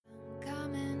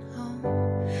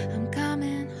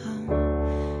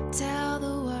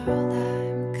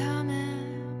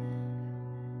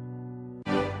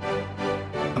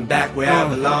back where I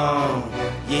belong.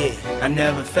 Yeah, I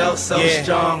never felt so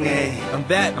strong, and I'm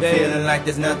back, baby. I'm feeling like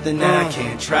there's nothing that I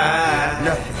can't try.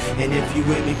 Nothing. And if you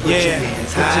with me, put your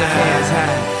hands high. Put your hands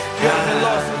high. You haven't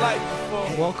lost a life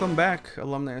before. Welcome back,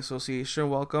 Alumni Association.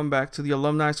 Welcome back to the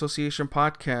Alumni Association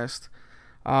podcast.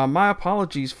 My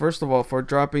apologies, first of all, for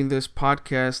dropping this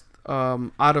podcast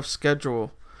out of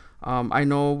schedule. I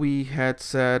know we had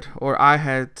said, or I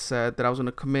had said, that I was going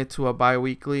to commit to a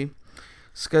bi-weekly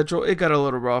schedule. It got a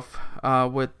little rough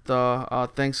with the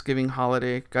Thanksgiving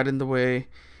holiday. Got in the way.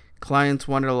 Clients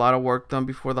wanted a lot of work done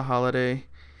before the holiday.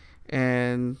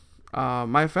 And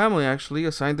my family actually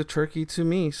assigned the turkey to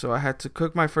me. So I had to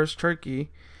cook my first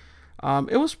turkey.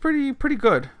 It was pretty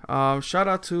good. Shout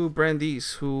out to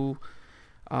Brandies, who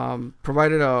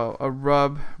provided a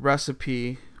rub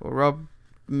recipe, or rub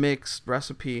mixed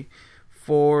recipe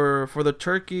for the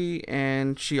turkey,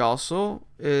 and she also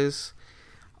is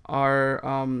our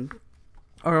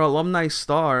alumni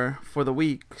star for the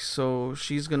week. So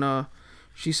she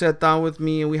sat down with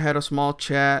me and we had a small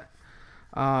chat.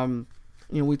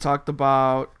 We talked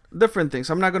about different things.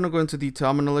 I'm not gonna go into detail.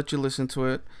 I'm gonna let you listen to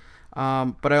it.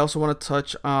 But I also want to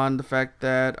touch on the fact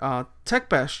that Tech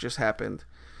Bash just happened.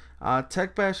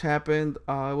 Tech Bash happened.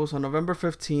 It was on November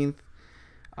 15th.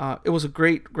 It was a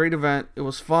great event. It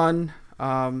was fun.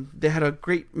 They had a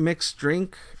great mixed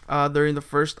drink during the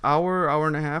first hour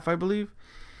and a half, I believe.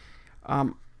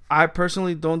 I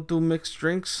personally don't do mixed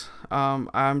drinks.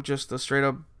 I'm just a straight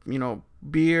up,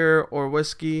 beer or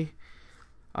whiskey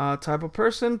type of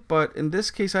person. But in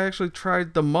this case, I actually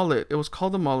tried the mullet. It was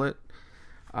called the mullet.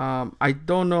 I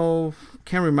don't know,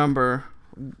 can't remember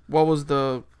what was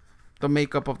the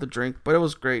makeup of the drink, but it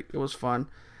was great. It was fun.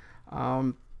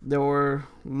 There were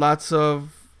lots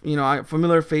of,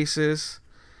 familiar faces,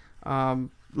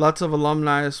 lots of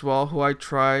alumni as well, who I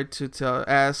tried to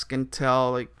ask and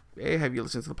tell, like, hey, have you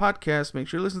listened to the podcast? Make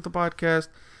sure you listen to the podcast.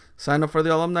 Sign up for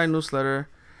the alumni newsletter.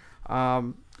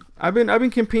 I've been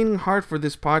campaigning hard for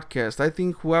this podcast. I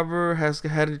think whoever has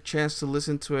had a chance to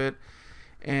listen to it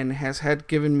and has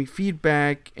given me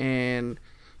feedback and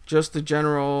just the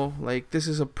general, like, this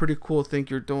is a pretty cool thing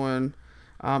you're doing.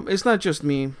 It's not just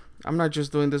me. I'm not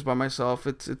just doing this by myself.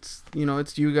 It's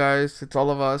you guys. It's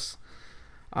all of us.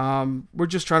 We're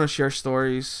just trying to share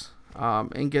stories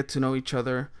and get to know each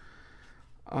other.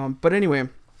 But anyway,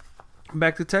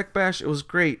 back to Tech Bash. It was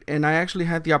great, and I actually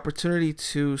had the opportunity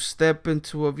to step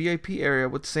into a VIP area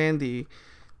with Sandy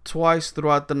twice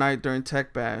throughout the night during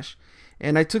Tech Bash,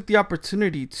 and I took the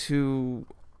opportunity to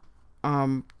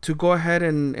go ahead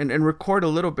and record a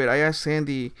little bit. I asked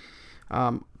Sandy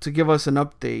to give us an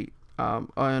update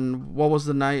on what was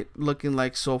the night looking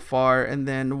like so far, and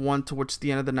then one towards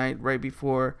the end of the night, right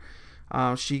before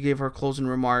she gave her closing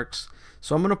remarks.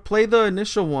 So I'm gonna play the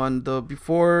initial one, the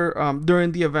before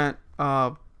during the event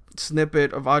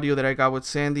snippet of audio that I got with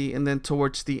Sandy, and then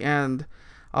towards the end,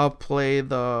 I'll play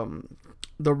the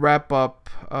wrap up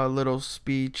little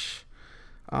speech.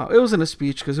 It wasn't a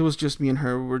speech because it was just me and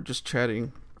her. We were just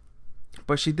chatting,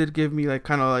 but she did give me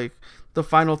kind of the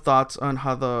final thoughts on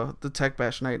how the Tech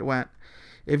Bash night went.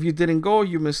 If you didn't go,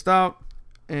 you missed out,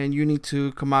 and you need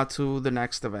to come out to the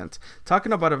next event.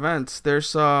 Talking about events,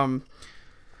 there's a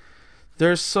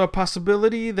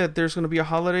possibility that there's going to be a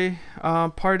holiday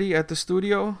party at the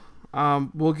studio.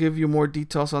 We'll give you more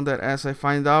details on that as I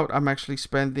find out. I'm actually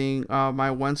spending my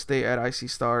Wednesday at Icy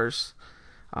Stars.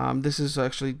 This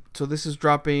is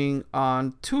dropping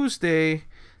on Tuesday,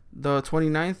 the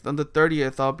 29th. On the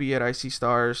 30th, I'll be at Icy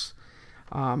Stars.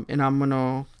 And I'm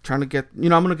gonna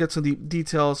get some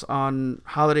details on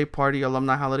holiday party,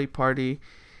 alumni holiday party,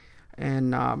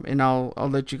 and I'll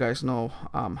let you guys know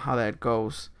how that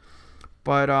goes.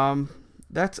 But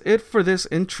that's it for this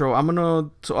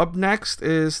intro. So up next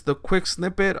is the quick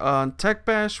snippet on Tech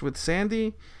Bash with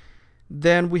Sandy.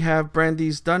 Then we have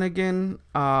Brandies Dunnigan,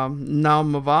 now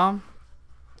meva'a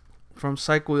from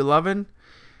Cycle 11.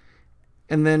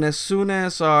 And then as soon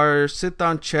as our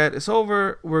sit-down chat is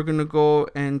over, we're going to go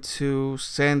into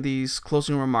Sandy's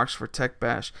closing remarks for Tech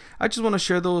Bash. I just want to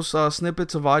share those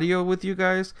snippets of audio with you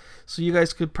guys, so you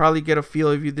guys could probably get a feel,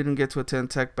 if you didn't get to attend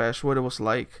Tech Bash, what it was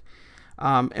like.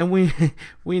 And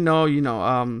we know,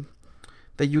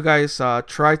 that you guys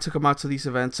try to come out to these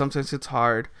events. Sometimes it's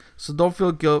hard, so don't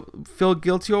feel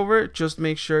guilty over it. Just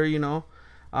make sure you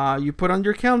put on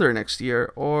your calendar next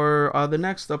year or the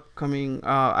next upcoming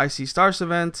IC Stars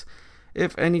event.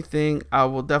 If anything, I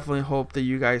will definitely hope that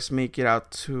you guys make it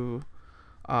out to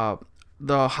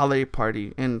the holiday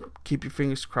party, and keep your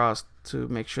fingers crossed to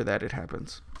make sure that it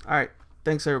happens. All right,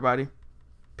 thanks everybody.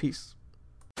 Peace.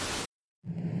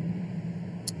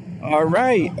 All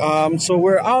right. So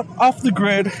we're out off the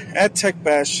grid at Tech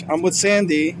Bash. I'm with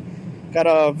Sandy. Got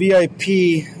a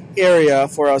VIP area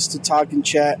for us to talk and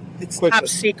chat. It's top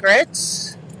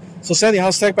secrets. So Sandy,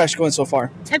 how's Tech Bash going so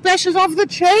far? Tech Bash is off the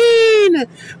chain.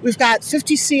 We've got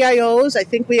 50 CIOs. I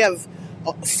think we have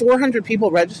 400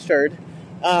 people registered.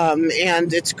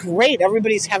 And it's great.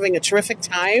 Everybody's having a terrific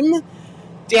time.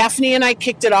 Daphne and I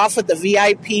kicked it off with the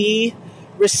VIP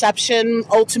reception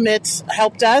ultimate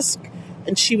help desk.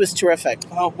 And she was terrific.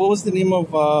 What was the name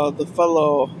of the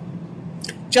fellow?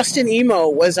 Justin Emo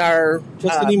was our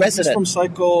resident. He's from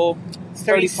Cycle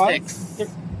 36.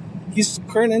 He's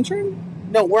current intern?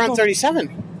 No, we're on 37.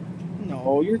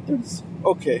 No, you're 30.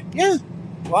 Okay. Yeah.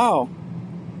 Wow.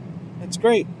 That's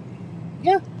great.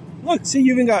 Yeah. Look, see,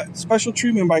 you even got special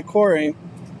treatment by Corey.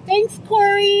 Thanks,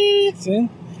 Corey. See?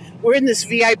 We're in this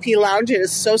VIP lounge. It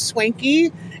is so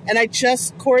swanky. And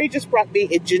Corey just brought me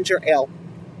a ginger ale.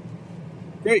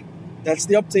 Great. That's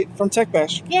the update from Tech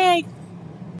Bash. Yay.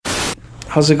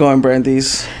 How's it going,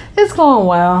 Brandies? It's going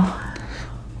well.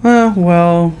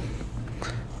 Well,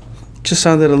 just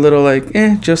sounded a little like,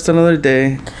 just another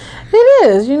day. It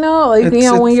is,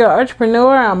 when you're an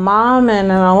entrepreneur, a mom,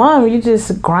 and an alum, you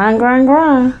just grind.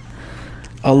 So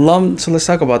let's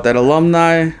talk about that.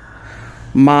 Alumni,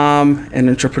 mom, and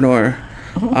entrepreneur.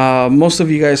 Most of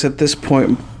you guys at this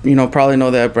point, probably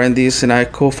know that Brandies and I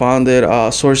co-founded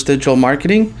sourcedigital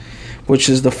marketing, which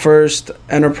is the first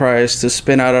enterprise to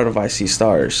spin out of IC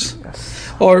Stars.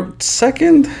 Yes. Or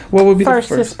second, what would be first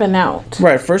the first? To spin out.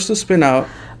 Right, first to spin out.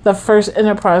 The first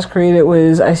enterprise created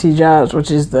was IC Jobs, which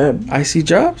is the... IC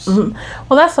Jobs? Mm-hmm.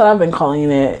 Well, that's what I've been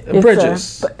calling it.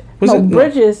 Bridges.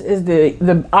 Bridges is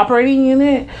the operating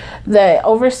unit that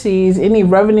oversees any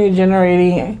revenue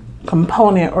generating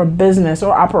component or business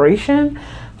or operation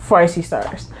for IC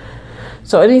Stars.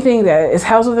 So anything that is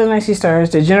housed within IC Stars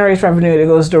that generates revenue that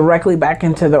goes directly back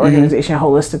into the organization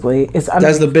holistically is under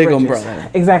That's the big Bridges.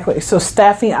 umbrella. Exactly. So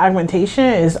staffing augmentation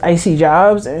is IC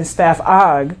Jobs, and Staff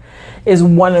Aug is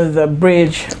one of the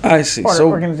bridge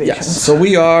organizations. Yes. So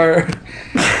we are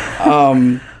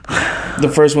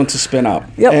the first one to spin out.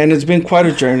 Yep. And it's been quite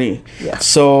a journey. Yes.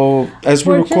 So as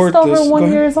we record just over this...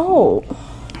 1 years old.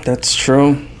 That's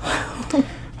true.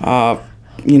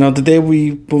 The day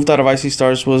we moved out of IC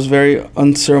Stars was very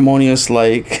unceremonious,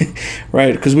 right?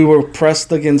 Because we were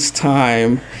pressed against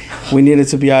time. We needed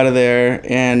to be out of there.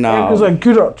 And it was like,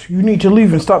 get out. You need to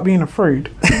leave and stop being afraid.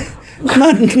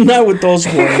 not with those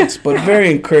words, but very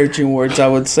encouraging words, I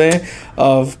would say,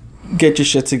 of get your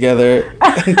shit together.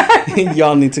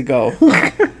 Y'all need to go. You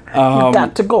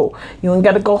got to go. You ain't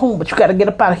got to go home, but you got to get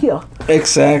up out of here.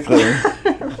 Exactly.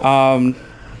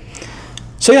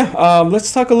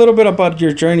 Let's talk a little bit about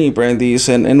your journey, Brandies,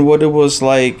 and what it was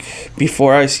like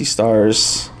before IC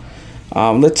Stars.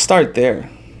 Let's start there.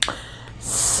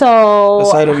 So,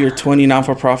 aside of your 20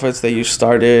 non-for-profits that you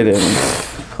started and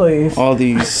please, all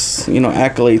these,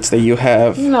 accolades that you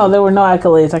have. No, there were no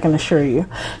accolades, I can assure you.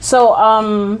 So,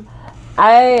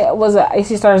 I was an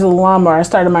IC Stars alum, or I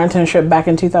started my internship back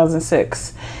in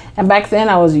 2006. And back then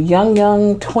I was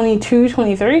young, 22,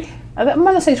 23. I'm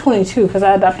going to say 22 because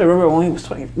I adopted River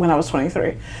when I was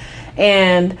 23.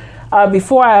 And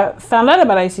before I found out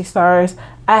about IC Stars,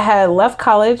 I had left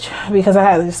college because I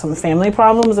had just some family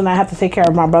problems and I had to take care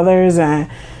of my brothers and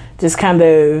just kind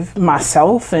of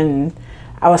myself. And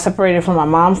I was separated from my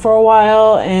mom for a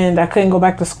while and I couldn't go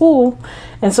back to school.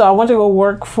 And so I went to go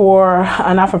work for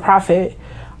a not-for-profit.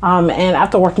 And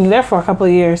after working there for a couple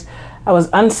of years, I was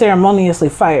unceremoniously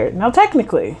fired. Now,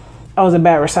 technically, I was a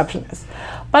bad receptionist.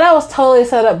 But I was totally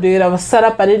set up, dude. I was set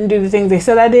up. I didn't do the things they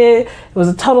said I did. It was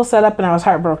a total setup, and I was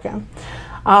heartbroken.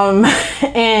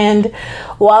 And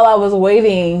while I was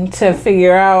waiting to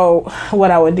figure out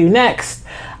what I would do next,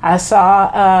 I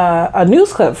saw a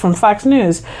news clip from Fox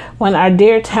News when our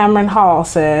dear Tamron Hall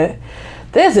said,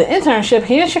 there's an internship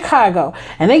here in Chicago,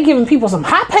 and they're giving people some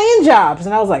high-paying jobs.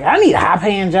 And I was like, I need a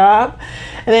high-paying job.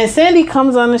 And then Sandy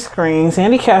comes on the screen,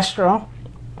 Sandy Castro,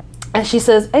 and she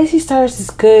says, AC Stars is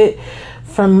good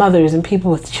for mothers and people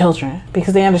with children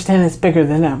because they understand it's bigger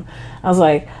than them. I was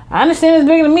like, I understand it's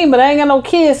bigger than me, but I ain't got no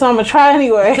kids, so I'm gonna try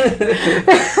anyway.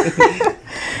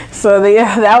 So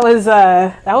that was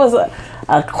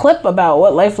a clip about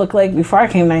what life looked like before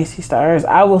I came to IC Stars.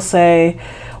 I will say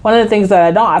one of the things that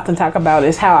I don't often talk about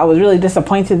is how I was really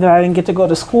disappointed that I didn't get to go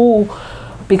to school,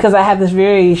 because I had this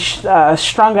very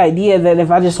strong idea that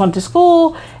if I just went to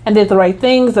school and did the right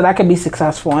things, that I could be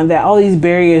successful, and that all these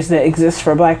barriers that exist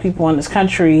for Black people in this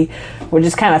country were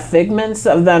just kind of figments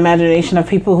of the imagination of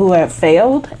people who have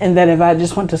failed, and that if I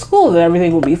just went to school, that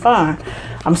everything would be fine.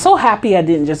 I'm so happy I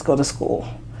didn't just go to school.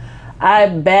 I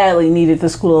badly needed the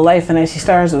School of Life, and IC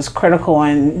Stars was critical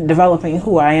in developing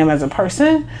who I am as a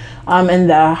person. And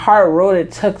the hard road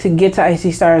it took to get to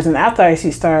IC Stars and after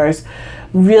IC Stars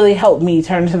really helped me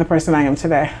turn into the person I am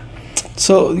today.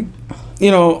 So,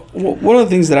 you know, one of the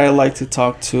things that I like to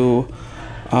talk to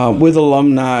with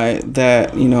alumni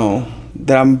that, you know,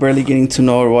 that I'm barely getting to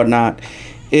know or whatnot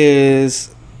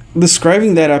is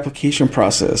describing that application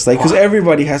process. Like, because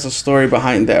everybody has a story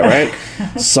behind that,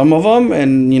 right? Some of them,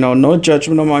 and, you know, no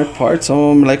judgment on my part, some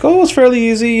of them like, oh, it was fairly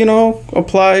easy, you know,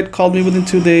 applied, called me within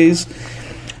 2 days.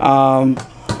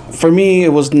 For me,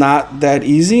 it was not that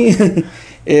easy.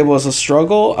 It was a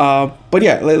struggle. But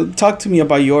yeah, talk to me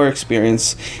about your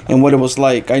experience and what it was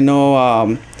like. I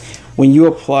know when you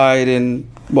applied in,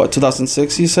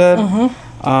 2006, you said?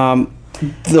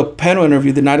 The panel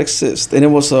interview did not exist. And it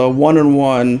was a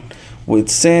one-on-one with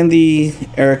Sandy,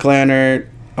 Eric Lannert.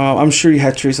 I'm sure you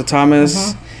had Teresa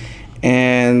Thomas.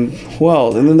 And who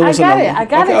else? And then there was another. I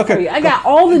got it for you. I got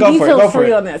all the details for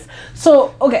you on this.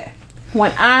 So, okay.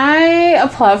 When I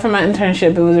applied for my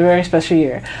internship, it was a very special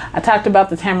year. I talked about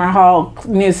the Tamara Hall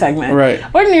news segment. Right.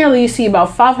 Ordinarily, you see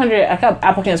about 500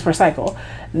 applicants per cycle.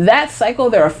 That cycle,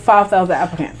 there were 5,000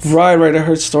 applicants. Right. I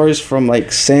heard stories from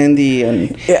like Sandy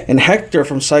and Hector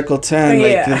from Cycle 10.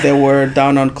 Like they were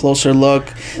down on Closer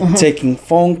Look, taking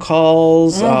phone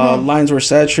calls. Lines were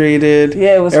saturated.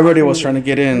 Yeah, it was Everybody was trying to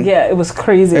get in. Yeah, it was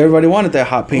crazy. Everybody wanted that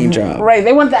high-paying job. Right.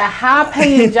 They wanted that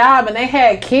high-paying job, and they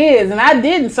had kids, and I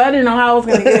didn't, so I didn't know how I was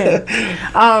going to get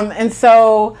in. And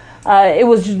so it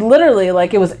was literally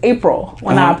like it was April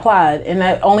when I applied, and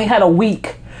I only had a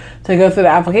week to go through the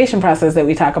application process that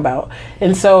we talk about.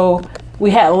 And so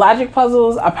we had logic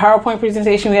puzzles, a PowerPoint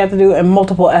presentation we had to do, and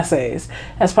multiple essays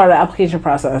as part of the application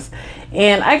process.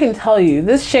 And I can tell you,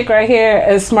 this chick right here,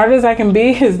 as smart as I can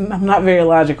be, I'm not very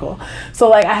logical. So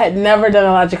like I had never done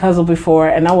a logic puzzle before,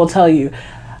 and I will tell you,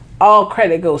 all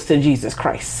credit goes to Jesus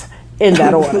Christ. In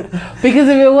that order. Because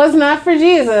if it was not for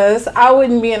Jesus, I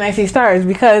wouldn't be in IC Stars,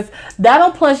 because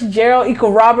Donald plus Gerald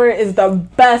equal Robert is the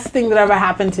best thing that ever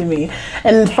happened to me.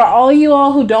 And for all you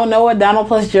all who don't know what Donald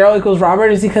plus Gerald equals Robert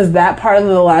is, because that part of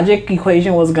the logic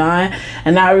equation was gone,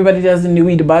 and now everybody does the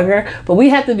Newey debugger. But we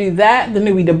had to do that, the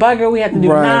Newey debugger. We had to do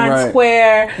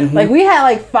non-square. Like we had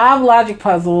like 5 logic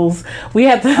puzzles. We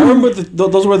had to. I remember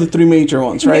those were the 3 major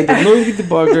ones, right? The Newey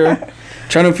debugger.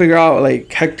 Trying to figure out like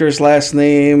Hector's last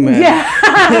name and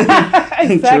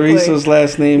exactly. Teresa's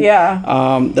last name. Yeah.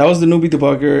 That was the Newbie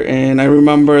debugger, and I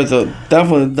remember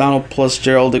definitely Donald plus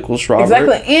Gerald equals Robert.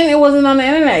 Exactly, and it wasn't on the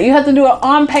internet. You had to do it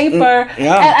on paper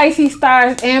at IC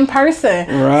Stars in person.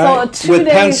 Right. So with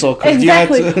pencil, because you had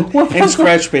to, and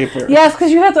scratch paper. Yes,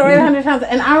 because you had to write 100 times.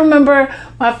 And I remember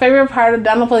my favorite part of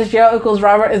Donald plus Gerald equals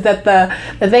Robert is that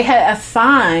they had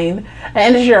assigned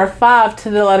an integer of 5 to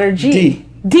the letter G.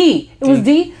 D. It was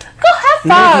D. Go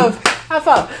high five. High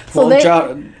five. So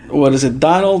what is it?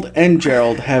 Donald and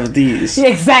Gerald have D's. Yeah,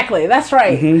 exactly. That's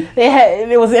right.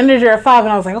 It was an integer of 5,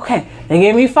 and I was like, okay, they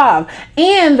gave me 5.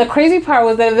 And the crazy part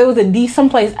was that if there was a D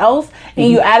someplace else,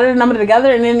 and you added a number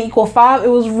together and then equal 5, it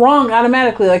was wrong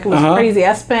automatically. Like it was crazy.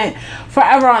 I spent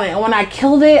forever on it, and when I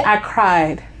killed it, I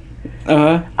cried.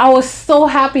 I was so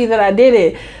happy that I did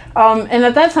it. And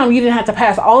at that time, you didn't have to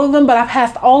pass all of them, but I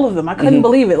passed all of them. I couldn't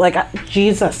believe it. Like,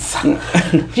 Jesus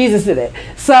did it.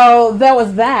 So that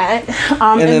was that.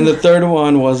 And then the third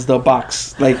one was the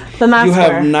box. Like, the you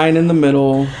have 9 in the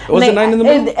middle. Was it 9 in the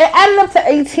middle? It added up to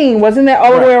 18, wasn't it?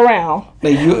 All the way around.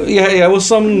 Like it was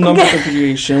some number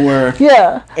configuration where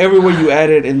everywhere you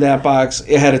added in that box,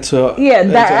 it had it to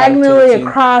diagonally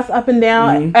across, up and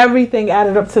down, everything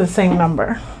added up to the same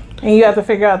number. And you have to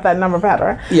figure out that number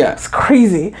pattern. Yeah. It's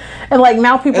crazy. And like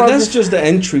now people that's just the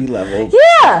entry level.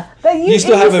 Yeah. You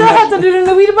still have to do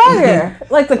the Newey debugger.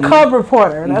 Like the Cub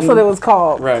Reporter. That's what it was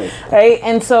called. Right.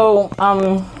 And so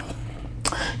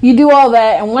you do all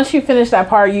that, and once you finish that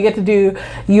part, you get to do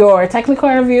your technical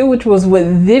interview, which was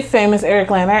with the famous Eric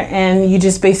Lannert, and you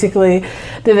just basically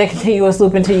did a continuous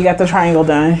loop until you got the triangle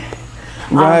done.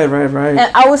 Right. And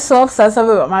I was so obsessive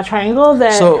about my triangle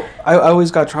that... So, I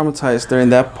always got traumatized during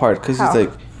that part, because he's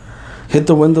like, hit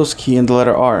the Windows key and the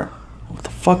letter R. What the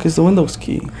fuck is the Windows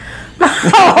key?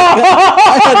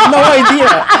 I had no idea.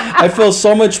 I felt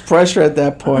so much pressure at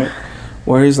that point,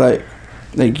 where he's like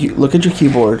look at your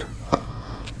keyboard.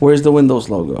 Where's the Windows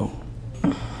logo?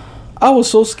 I was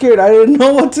so scared. I didn't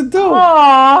know what to do.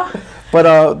 Aww.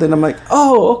 But then I'm like,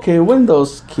 oh, okay,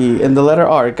 Windows key and the letter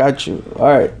R. Got you. All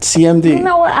right, CMD. You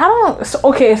know what?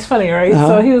 Okay, it's funny, right?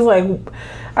 So he was like,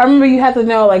 I remember you had to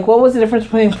know, like, what was the difference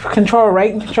between control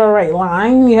right and control right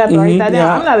line? You had to write that down.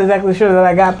 Yeah. I'm not exactly sure that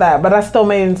I got that, but I still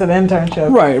made it into the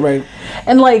internship. Right.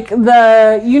 And, like,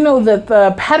 that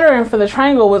the pattern for the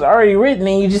triangle was already written,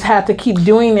 and you just had to keep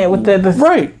doing it with the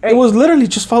Right. It was literally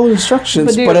just follow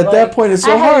instructions, dude, but at like, that point, it's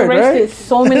so I had hard, erased right? it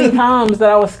so many times that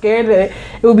I was scared that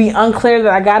it would be unclear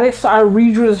that I got it, so I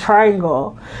redrew the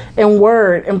triangle in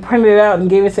Word and printed it out and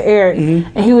gave it to Eric.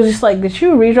 And he was just like, "Did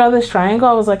you redraw this triangle?"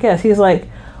 I was like, "Yes." He's like,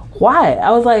 "Why?"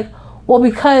 I was like, "Well,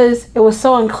 because it was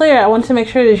so unclear. I wanted to make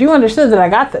sure that you understood that I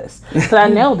got this, that I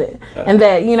nailed it, and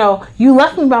that, you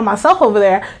left me by myself over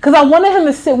there because I wanted him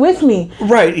to sit with me."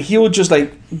 Right. He would just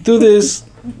like do this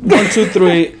 1, 2,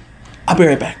 3. I'll be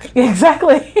right back.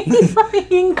 Exactly. He's like,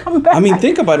 "You can come back." I mean,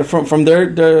 think about it from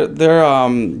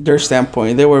their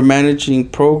standpoint. They were managing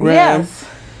programs. Yes.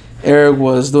 Eric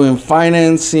was doing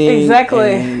financing.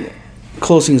 Exactly. And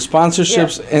closing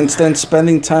sponsorships and then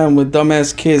spending time with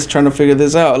dumbass kids trying to figure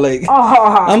this out. Like,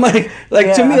 I'm like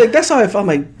to me, like, that's how I felt.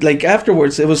 Like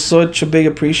afterwards, it was such a big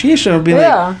appreciation of being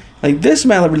like this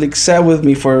man really sat with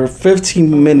me for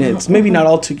 15 minutes, maybe not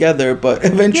all together, but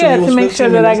eventually it was to make sure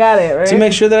that I got it, right? To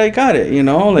make sure that I got it,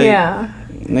 like, yeah.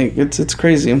 Like it's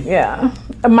crazy. Yeah.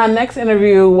 My next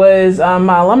interview was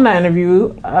my alumni interview,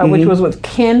 which was with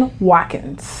Ken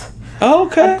Watkins. Oh,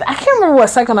 okay. I can't remember what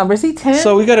cycle number. Is he 10?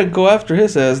 So we gotta go after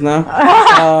his ass now.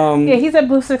 Yeah, he's at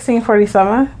Blue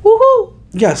 1647. Woohoo!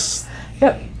 Yes.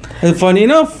 Yep. And funny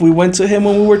enough, we went to him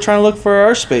when we were trying to look for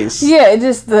our space. Yeah, it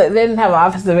just they didn't have an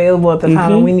office available at the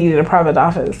time, and we needed a private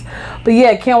office. But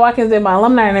yeah, Ken Watkins did my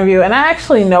alumni interview, and I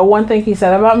actually know one thing he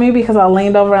said about me because I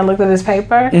leaned over and looked at his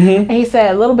paper, and he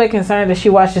said a little bit concerned that she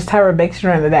watches Tyra Banks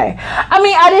during the day. I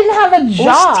mean, I didn't have a job.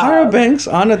 Was Tyra Banks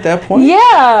on at that point?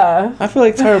 Yeah. I feel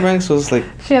like Tyra Banks was like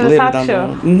she had a talk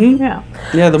show.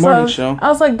 Yeah, the morning show. I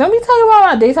was like, don't be talking about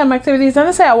my daytime activities.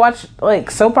 Don't say I watch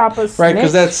like soap operas. Right,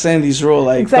 because that's Sandy's rule.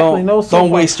 Like, exactly.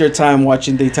 Don't waste your time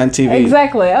watching daytime TV.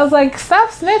 Exactly. I was like, stop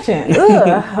snitching.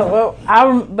 Ugh. Well,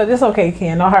 but it's okay,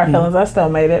 Ken. No hard feelings. I still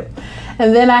made it.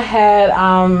 And then I had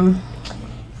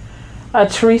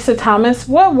Teresa Thomas.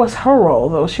 What was her role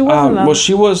though? She wasn't.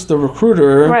 She was the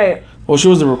recruiter. Right. Well, she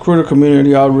was the recruiter,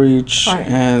 community outreach,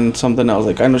 and something else.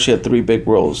 Like, I know she had 3 big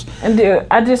roles. And dude,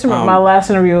 I just remember my last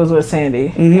interview was with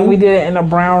Sandy, and we did it in a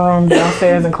brown room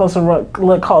downstairs in Closer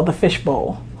Look called the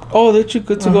Fishbowl. Oh, that you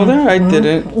good to go there? I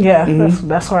didn't. Yeah,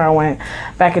 that's where I went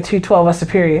back at 212 West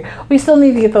Superior. We still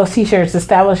need to get those T-shirts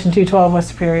established in 212 West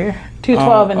Superior.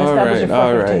 212 and established in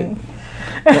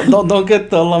 415. Don't get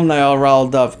the alumni all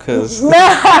riled up, because.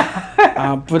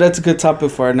 But that's a good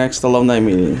topic for our next alumni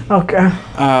meeting. Okay.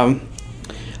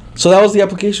 So that was the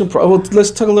application. Well,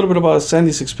 let's talk a little bit about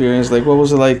Sandy's experience. Like, what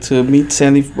was it like to meet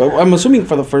Sandy? I'm assuming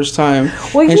for the first time.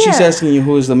 Well, and she's asking you,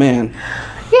 who is the man?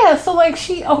 Yeah, so like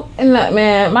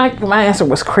man, my answer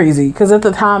was crazy because at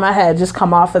the time I had just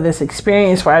come off of this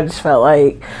experience where I just felt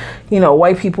like,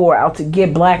 white people were out to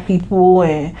get black people,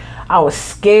 and I was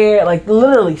scared, like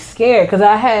literally scared, because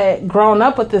I had grown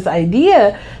up with this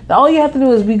idea that all you have to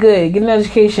do is be good, get an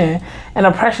education, and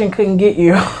oppression couldn't get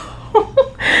you.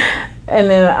 And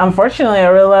then unfortunately I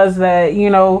realized that,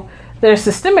 there's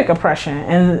systemic oppression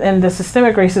and the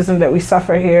systemic racism that we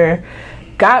suffer here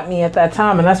got me at that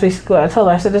time. And that's basically what I told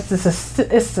her. I said, it's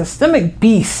a systemic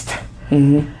beast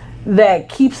that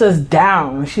keeps us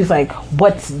down. She's like,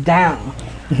 what's down?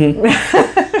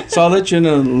 So I'll let you in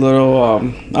a little,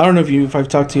 I don't know if I've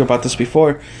talked to you about this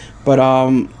before, but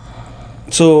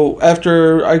so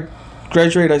after I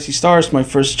graduated IC Stars, my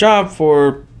first job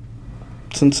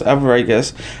since ever, I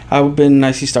guess, I've been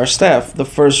IC Star staff. The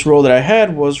first role that I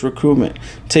had was recruitment,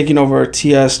 taking over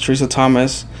TS, Teresa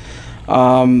Thomas.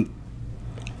 And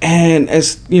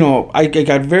as you know, I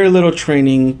got very little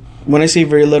training. When I say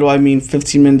very little, I mean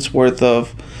 15 minutes worth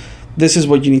of this is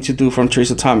what you need to do from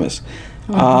Teresa Thomas.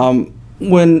 When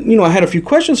I had a few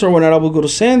questions or whatnot, I would go to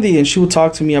Sandy and she would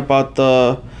talk to me about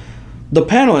the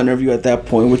panel interview at that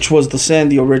point, which was the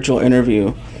Sandy original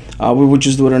interview. We would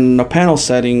just do it in a panel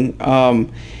setting.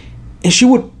 And she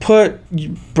would put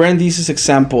Brandies'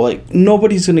 example, like,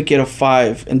 nobody's going to get a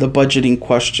 5 in the budgeting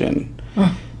question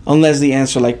unless they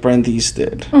answer like Brandies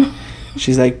did.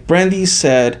 She's like, Brandies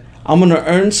said, I'm going to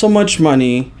earn so much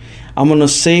money, I'm going to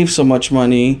save so much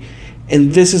money,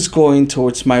 and this is going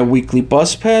towards my weekly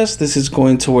bus pass, this is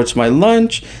going towards my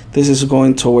lunch, this is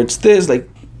going towards this. Like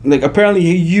apparently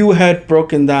you had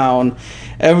broken down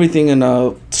everything in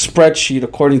a spreadsheet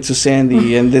according to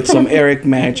Sandy and did some Eric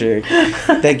magic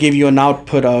that gave you an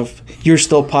output of you're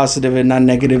still positive and not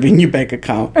negative in your bank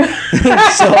account.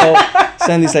 So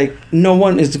Sandy's like, no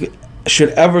one should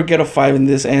ever get a 5 in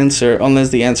this answer unless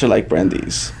they answer like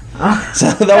Brandies.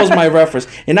 So that was my reference.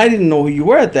 And I didn't know who you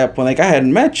were at that point. Like, I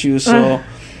hadn't met you, so...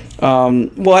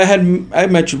 well, I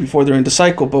met you before during the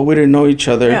cycle, but we didn't know each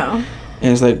other. Yeah.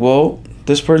 And it's like, well,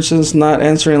 this person's not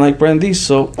answering like brandies,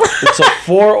 so it's a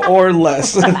 4 or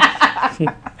less.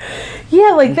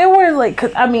 Yeah, like there were like,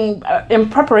 'cause, I mean, in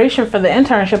preparation for the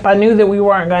internship, I knew that we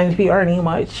weren't going to be earning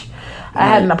much. I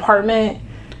had an apartment.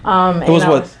 It was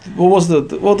what was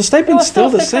the stipend's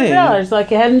still the same.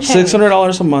 Like, it hadn't changed.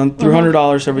 $600 a month,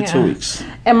 $300 every 2 weeks.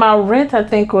 And my rent, I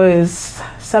think, was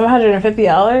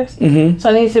 $750. So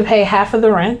I needed to pay half of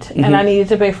the rent, and I needed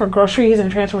to pay for groceries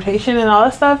and transportation and all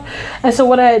that stuff. And so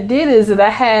what I did is that I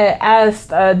had asked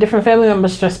different family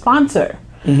members to sponsor.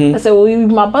 I said, will you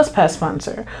be my bus pass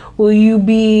sponsor? Will you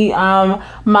be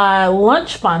my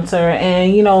lunch sponsor?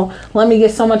 And, you know, let me get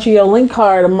so much of your link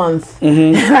card a month.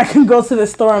 And I can go to the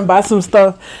store and buy some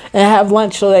stuff and have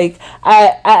lunch. So, like,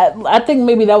 I think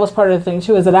maybe that was part of the thing,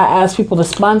 too, is that I asked people to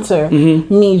sponsor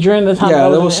me during the time. Yeah,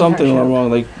 there was something wrong.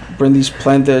 Like, Brandy's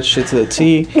planned that shit to the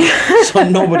T. So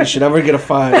nobody should ever get a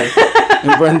 5.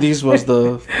 And Brandy's was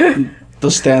the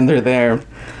standard there.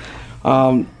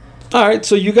 All right,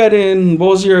 so you got in.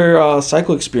 What was your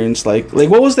cycle experience like? Like,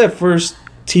 what was that first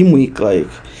team week like?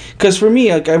 Because for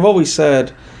me, like I've always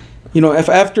said, you know, if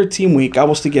after team week I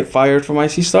was to get fired from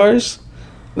IC Stars,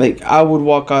 like I would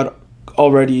walk out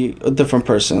already a different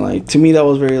person. Like, to me, that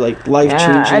was very like life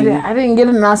changing. I didn't get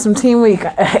an awesome team week,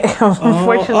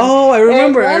 unfortunately. I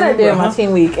remember. I did my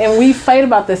team week, and we fight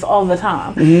about this all the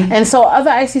time. And so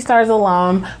other IC Stars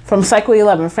alum from Cycle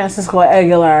 11, Francisco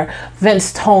Aguilar,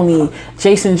 Vince Tony,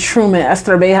 Jason Truman,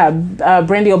 Esther Beja,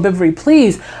 Brandy O'Bivery,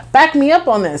 please back me up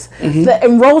on this.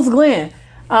 And Rose Glenn,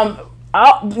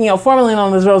 formerly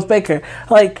known as Rose Baker,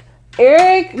 like,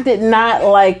 Eric did not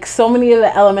like so many of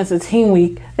the elements of Team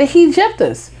Week that he gypped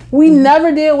us. We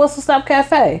never did Whistle Stop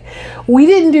Cafe. We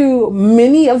didn't do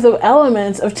many of the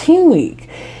elements of Team Week.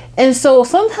 And so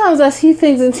sometimes I see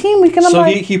things in Team Week and I'm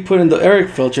like... So he put in the Eric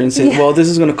filter and said, well, this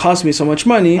is going to cost me so much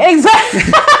money. Exactly.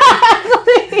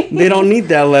 They don't need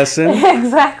that lesson.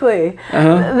 Exactly.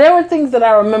 There were things that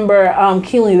I remember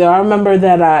keenly, though. I remember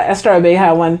that Esther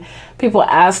Abeja, when people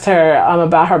asked her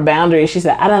about her boundaries, she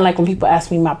said, I don't like when people ask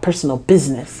me my personal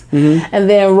business. And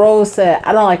then Rose said,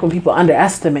 I don't like when people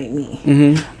underestimate me.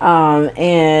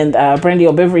 And Brandy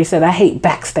O'Bivery said, I hate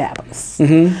backstabbers.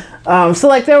 So,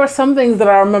 like, there were some things that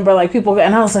I remember, like, people,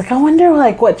 and I was like, I wonder,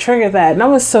 like, what triggered that. And I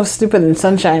was so stupid and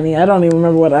sunshiny. I don't even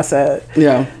remember what I said.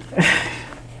 Yeah.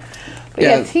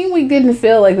 Yeah, Team Week didn't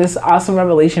feel like this awesome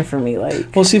revelation for me.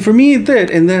 Like, well, see, for me it did,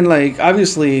 and then like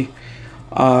obviously,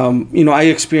 I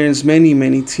experienced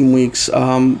many Team Weeks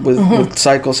with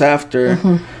cycles after.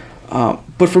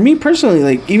 But for me personally,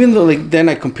 like even though like then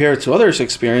I compare it to others'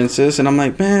 experiences, and I'm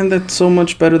like, man, that's so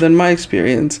much better than my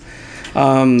experience.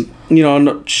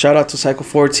 Shout out to Cycle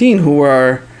 14,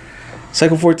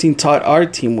 Cycle 14 taught our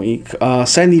Team Week.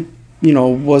 Sandy,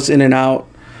 was in and out,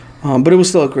 but it was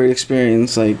still a great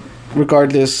experience. Like,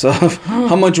 regardless of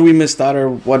how much we missed out or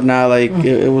whatnot, like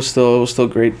it was still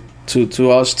great to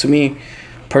us, to me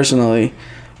personally.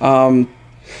 Cycles.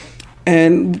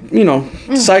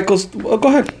 Oh, go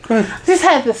ahead. Just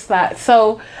had this thought.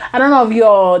 So I don't know if you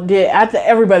all did.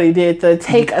 Everybody did the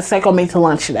take a cycle mate to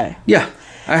lunch today. Yeah,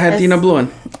 I had Dina Bluin.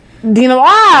 Dina,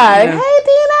 hey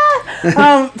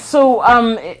Dina.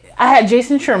 I had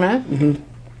Jason Sherman.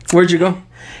 Where'd you go?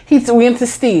 We went to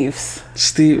Steve's.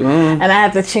 And I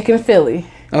had the chicken Philly.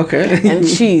 Okay. And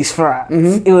cheese fries.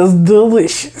 It was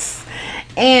delicious.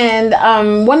 And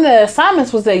one of the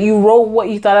assignments was that you wrote what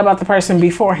you thought about the person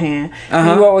beforehand. You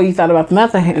wrote what you thought about them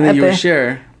at the end. And then you would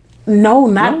share. No,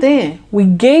 not then. We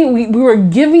were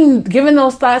giving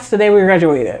those thoughts the day we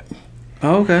graduated.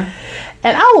 Oh, okay.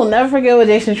 And I will never forget what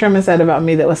Jason Truman said about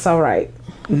me that was so right.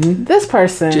 This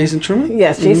person... Jason Truman?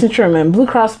 Yes, Jason Truman. Blue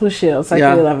Cross Blue Shield,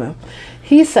 Cycle 11.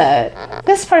 He said,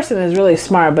 this person is really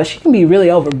smart, but she can be really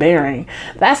overbearing.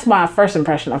 That's my first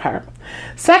impression of her.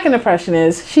 Second impression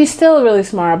is she's still really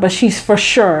smart, but she's for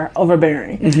sure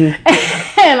overbearing.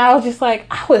 And I was just like,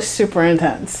 I was super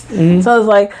intense. So I was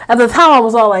like, at the time I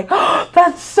was all like, oh,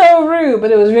 that's so rude, but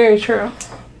it was very true.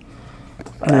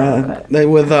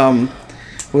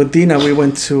 With Dina, we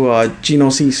went to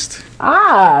Gino's East.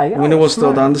 When it was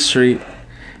still down the street.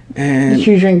 And did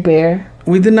you drink beer?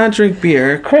 We did not drink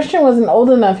beer. Christian wasn't old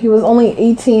enough. He was only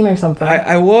 18 or something.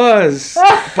 I was,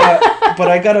 but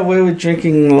I got away with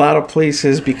drinking in a lot of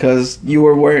places because you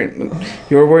were wearing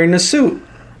a suit.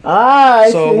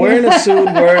 So wearing a suit,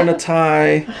 wearing a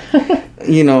tie,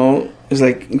 it's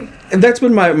like, and that's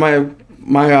been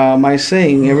my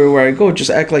saying everywhere I go. Just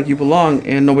act like you belong,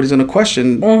 and nobody's gonna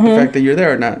question the fact that you're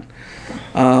there or not.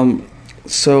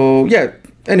 So yeah,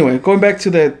 anyway, going back to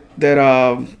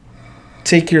that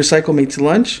take your cycle mate to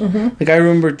lunch. Mm-hmm. Like I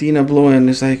remember Dina Bluen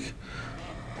is like,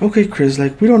 okay, Chris,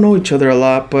 like we don't know each other a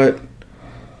lot, but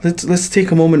let's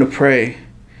take a moment to pray.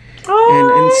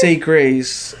 And say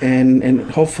grace,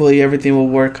 and hopefully everything will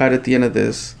work out at the end of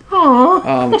this.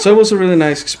 So it was a really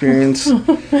nice experience.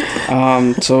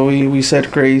 So we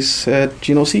said grace at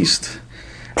Gino's East.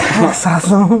 That's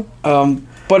awesome.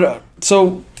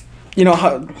 So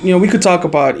we could talk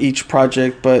about each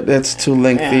project, but that's too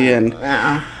lengthy and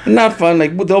not fun.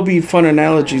 Like there'll be fun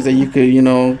analogies that you could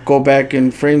go back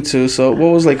and frame to. So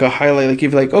what was like a highlight? Like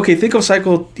if like, okay, think of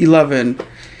cycle 11.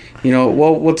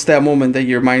 What's that moment that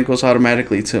your mind goes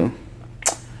automatically to?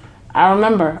 I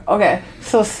remember. Okay,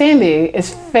 so Sandy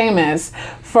is famous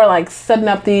for like setting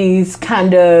up these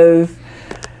kind of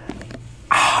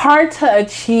hard to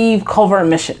achieve covert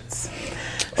missions.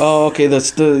 Oh, okay.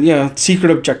 That's the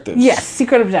secret objectives. Yes,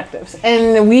 secret objectives.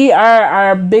 And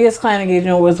our biggest client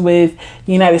engagement was with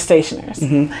United Stationers.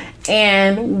 Mm-hmm.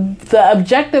 And the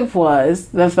objective was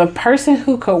that the person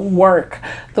who could work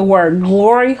the word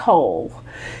glory hole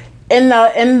in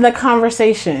the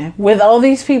conversation with all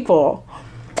these people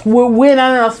would win, I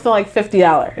don't know, something like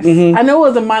 $50. Mm-hmm. I know it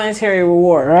was a monetary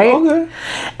reward, right? Okay.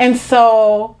 And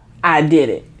so I did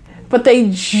it. But they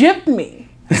gypped me.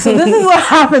 So this is what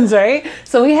happens, right?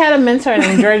 So we had a mentor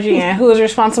named Georgianne who was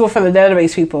responsible for the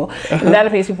database people. Uh-huh. The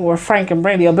database people were Frank and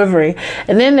Brandy O'Bivery.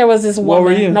 And then there was this woman. What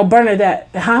were you? No, Bernadette.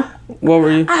 Huh? What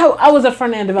were you? I was a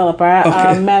front-end developer.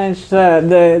 I managed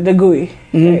the GUI,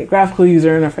 mm-hmm. Graphical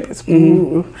User Interface,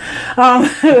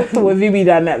 with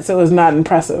VB.NET, so it was not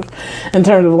impressive in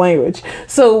terms of language.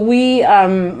 So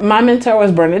my mentor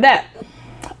was Bernadette.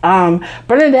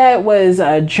 Bernadette was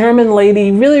a German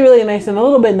lady, really, really nice and a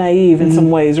little bit naive in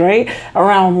some ways, right?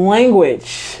 Around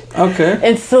language. Okay.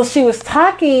 And so she was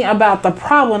talking about the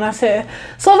problem. I said,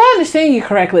 so if I understand you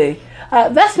correctly,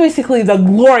 that's basically the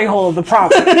glory hole of the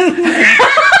problem. So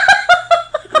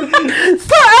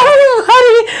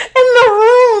everybody in the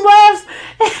room laughs,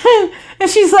 and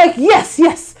she's like, yes,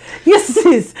 it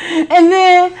is. And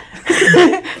then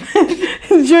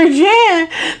Georgianne,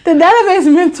 the database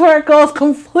mentor, goes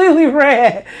completely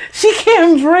red. She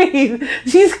can't breathe.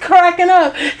 She's cracking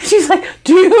up. She's like,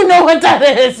 do you know what that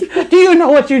is? Do you know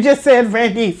what you just said,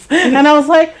 Brandies? And I was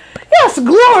like, yes,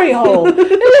 glory hole. It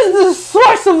is the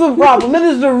source of the problem. It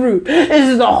is the root. It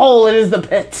is the hole. It is the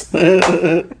pit.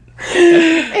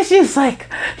 And she's like,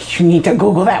 you need to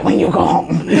Google that when you go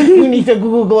home. You need to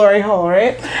Google glory hole,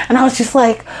 right? And I was just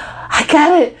like, I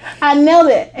got it. I nailed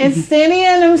it. And Sandy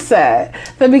and them said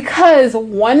that because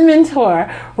one mentor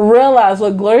realized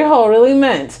what glory hole really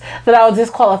meant, that I was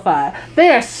disqualified. They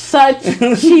are such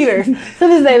cheaters. To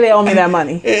this day, they owe me that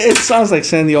money. It sounds like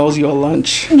Sandy owes you a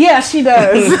lunch. Yeah, she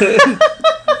does.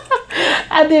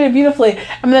 I did it beautifully.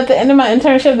 I mean, at the end of my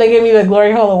internship, they gave me the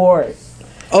glory hole award.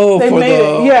 Oh, they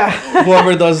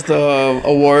whoever does the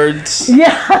awards.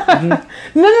 Yeah.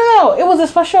 Mm-hmm. No. It was a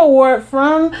special award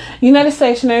from United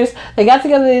Stationers. They got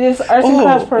together, they did this arts and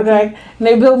crafts project, and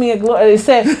they built me they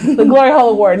said the Glory Hole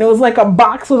Award, and it was like a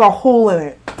box with a hole in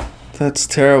it. That's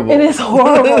terrible. It is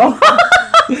horrible.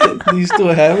 Do you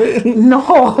still have it?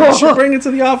 No. You should bring it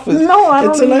to the office. No, I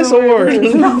don't. It's a nice award.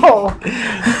 No.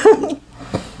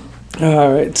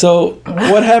 All right. So,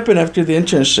 what happened after the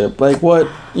internship? Like, what,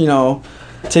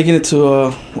 taking it to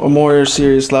a more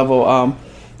serious level,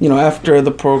 after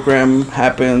the program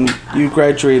happened, you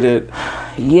graduated.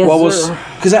 Yes, what was,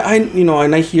 because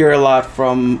I hear a lot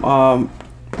from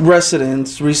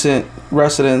recent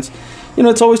residents,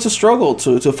 it's always a struggle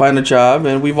to find a job,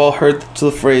 and we've all heard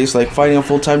the phrase, like, finding a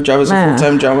full-time job is a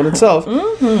full-time job in itself.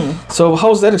 Mm-hmm. So how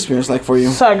was that experience like for you?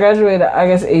 So I graduated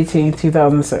August 18,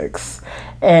 2006.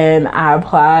 And I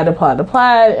applied,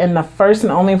 and the first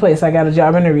and only place I got a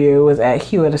job interview was at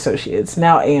Hewitt Associates,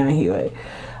 now Aon Hewitt.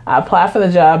 I applied for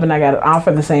the job, and I got an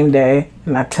offer the same day,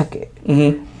 and I took it.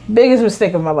 Mm-hmm. Biggest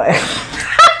mistake of my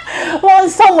life. Well,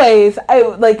 in some ways,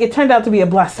 it turned out to be a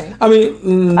blessing. I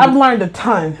mean, I've learned a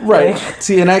ton. Right.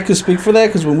 See, and I could speak for that,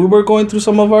 because when we were going through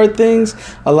some of our things,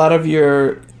 a lot of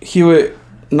your Hewitt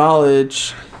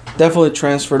knowledge definitely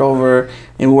transferred over,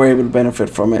 and we were able to benefit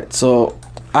from it. So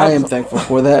I am thankful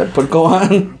for that, but go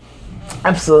on.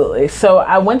 Absolutely. So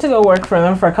I went to go work for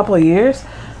them for a couple of years.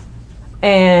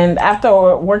 And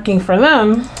after working for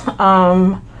them,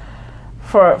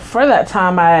 for that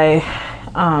time, I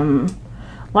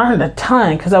learned a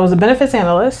ton because I was a benefits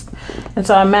analyst. And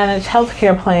so I managed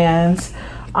healthcare plans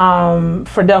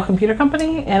for Dell Computer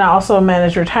Company. And I also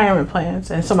managed retirement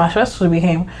plans. And so my specialty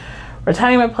became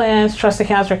retirement plans, trust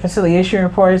accounts, reconciliation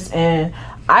reports, and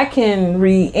I can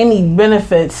read any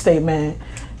benefit statement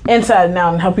inside and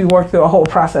out and help you work through a whole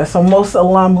process. So most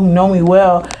alum who know me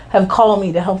well have called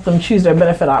me to help them choose their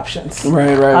benefit options. Right.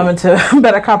 And to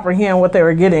better comprehend what they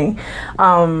were getting.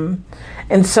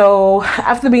 And so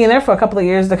after being there for a couple of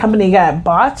years, the company got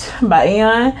bought by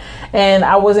Aon, and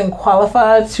I wasn't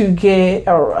qualified to get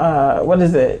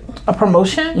a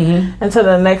promotion into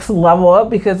the next level up,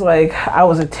 because like I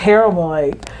was a terrible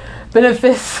like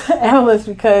benefits analyst,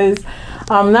 because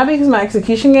not because my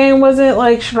execution game wasn't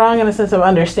like strong in the sense of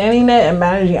understanding it and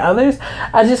managing others.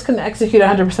 I just couldn't execute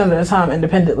 100% of the time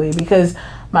independently because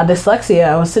my dyslexia,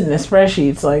 I was sitting in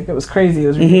spreadsheets, like it was crazy, it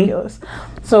was ridiculous.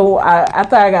 So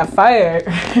after I got fired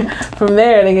from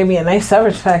there, they gave me a nice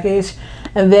severance package.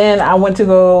 And then I went to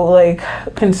go like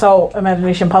consult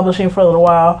Imagination Publishing for a little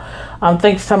while,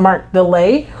 thanks to Mark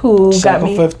DeLay, who got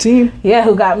me 15. Yeah,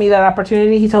 who got me that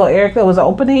opportunity. He told Eric that was an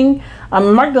opening.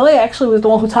 Mark DeLay actually was the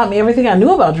one who taught me everything I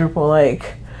knew about Drupal.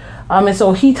 And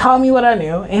so he taught me what I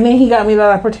knew, and then he got me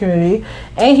that opportunity,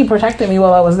 and he protected me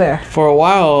while I was there. For a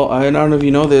while, I don't know if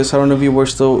you know this. I don't know if you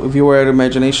were at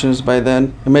Imaginations by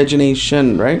then.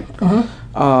 Imagination, right?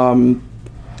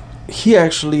 He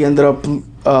actually ended up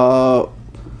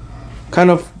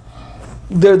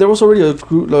there was already a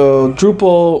group,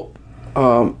 Drupal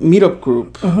meetup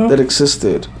group that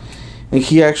existed, and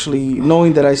he actually,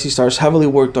 knowing that IC Stars heavily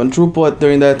worked on Drupal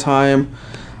during that time,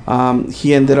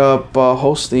 he ended up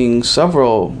hosting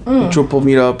several Drupal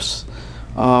meetups,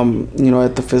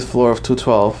 at the 5th floor of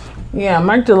 212. Yeah,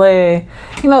 Mark DeLay,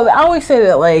 I always say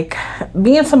that, like,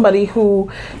 being somebody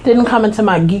who didn't come into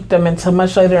my geekdom until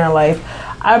much later in life,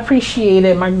 I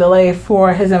appreciated Mark DeLay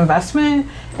for his investment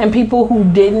and people who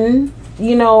didn't,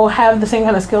 have the same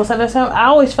kind of skill set as him. I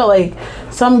always felt like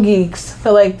some geeks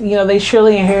feel like, they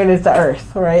surely inherited the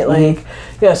earth, right? Like,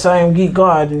 yes, I am Geek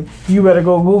God, and you better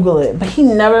go Google it. But he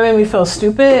never made me feel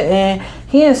stupid, and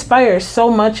he inspires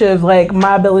so much of, like,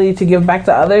 my ability to give back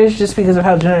to others just because of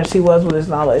how generous he was with his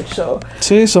knowledge. So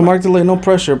Mark DeLay, no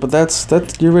pressure, but that's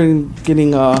you're really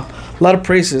getting a lot of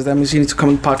praises. That means you need to come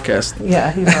on the podcast.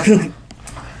 Yeah, he's awesome.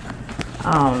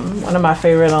 One of my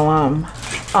favorite alum.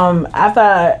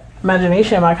 After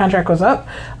Imagination, my contract was up,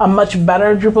 a much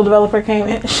better Drupal developer came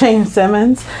in, Shane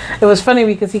Simmons. It was funny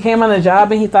because he came on the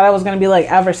job and he thought I was going to be like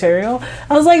adversarial.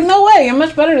 I was like, no way, you're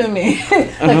much better than me.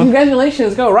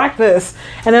 Congratulations, go rock this.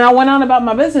 And then I went on about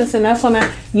my business, and that's when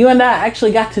you and I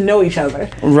actually got to know each other.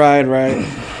 Right.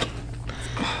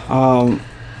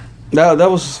 That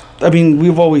was,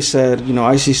 we've always said,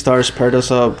 IC Stars paired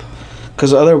us up,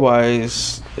 because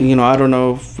otherwise, I don't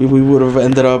know if we would have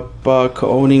ended up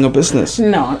owning a business.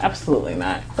 No, absolutely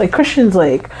not. Like, Christian's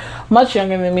like much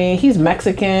younger than me. He's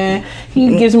Mexican.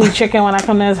 He gives me chicken when I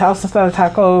come to his house instead of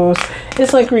tacos.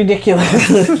 It's like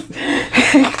ridiculous.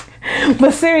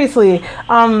 But seriously,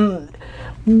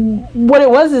 what it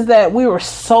was is that we were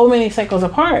so many cycles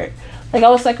apart. Like, I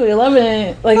was cycle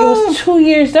 11, like, it was 2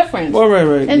 years difference. Well,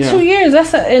 right. In 2 years,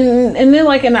 and then,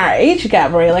 like, in our age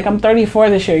gap, right? Like, I'm 34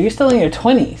 this year. You're still in your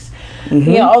 20s.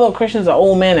 Although Christian's an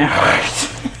old man at heart.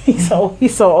 He's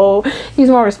so old. He's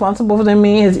more responsible than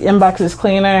me. His inbox is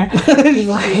cleaner. He's,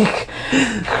 like,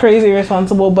 crazy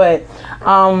responsible. But,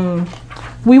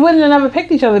 we wouldn't have never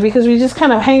picked each other because we just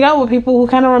kind of hang out with people who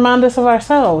kind of remind us of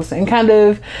ourselves and kind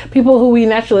of people who we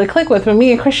naturally click with. But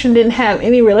me and Christian didn't have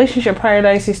any relationship prior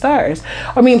to IC Stars.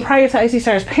 Prior to IC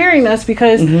Stars pairing us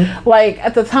because, like,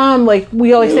 at the time, like,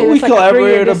 we always say this, we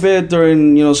collaborated a bit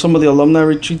during, some of the alumni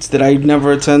retreats that I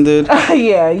never attended.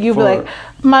 Yeah, you'd be like,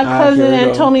 my cousin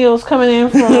Antonio's coming in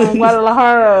from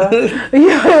Guadalajara.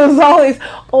 It was always,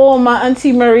 my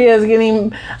auntie Maria's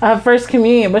getting first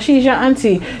communion, but she's your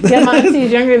auntie. Yeah, my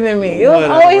auntie's younger than me. It was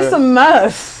always a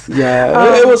mess.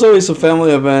 Yeah, it was always a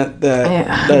family event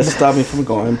that stopped me from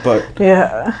going. But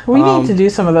we need to do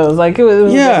some of those. Like, it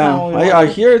was I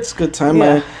hear it's a good time.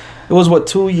 Yeah. It was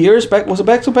 2 years back? Was it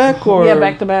back to back or? Yeah,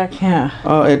 back to back. Yeah.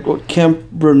 At Camp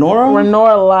Renora.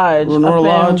 Renora Lodge. Renora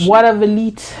Lodge.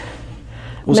 Guadavelite,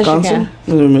 Wisconsin,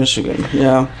 Michigan.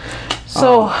 Yeah.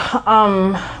 So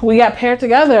we got paired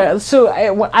together. So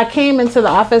I came into the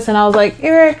office and I was like,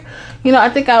 Eric, I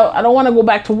think I don't want to go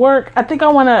back to work. I think I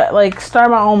want to, like,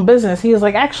 start my own business. He was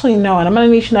like, actually, no. And I'm going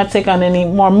to need you not to take on any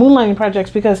more moonlighting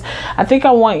projects because I think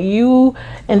I want you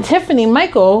and Tiffany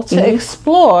Michael to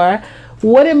explore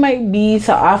what it might be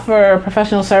to offer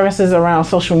professional services around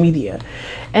social media.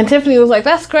 And Tiffany was like,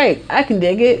 that's great. I can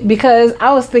dig it, because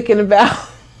I was thinking about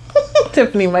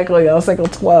Tiffany Michael, y'all, cycle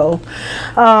 12.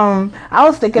 I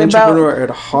was thinking entrepreneur at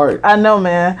heart. I know,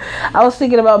 man. I was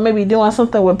thinking about maybe doing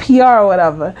something with PR or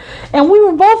whatever. And we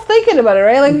were both thinking about it,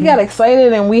 right? Like, we got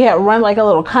excited and we had run like a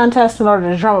little contest in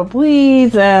order to drum up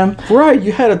leads. And right,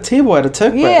 you had a table at a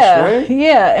tech bash, right?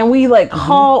 Yeah, and we like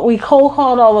cold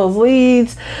called all those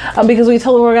leads because we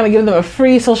told them we were going to give them a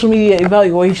free social media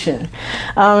evaluation.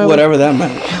 Whatever that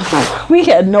meant. We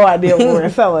had no idea what we were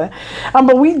selling.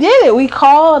 But we did it. We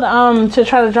called to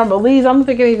try to drum up leads. I don't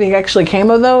think anything actually came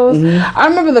of those. I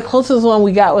remember the closest one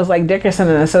we got was like Dickerson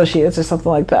and Associates or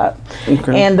something like that.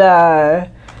 Okay. And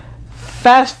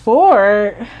fast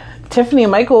forward, Tiffany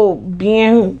and Michael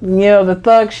being, the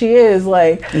thug she is,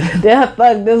 like, that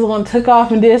thug, this one took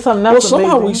off and did something else. Well,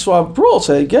 somehow we swapped roles,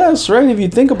 I guess, right? If you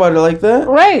think about it like that.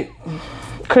 Right.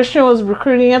 Christian was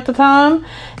recruiting at the time,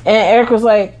 and Eric was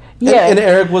like, And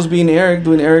Eric was being Eric,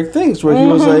 doing Eric things, where he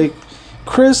was like,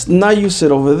 Chris, now you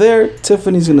sit over there.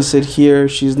 Tiffany's going to sit here.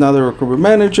 She's now the recruitment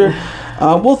manager.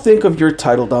 We'll think of your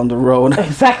title down the road.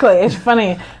 Exactly. It's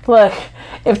funny. Look,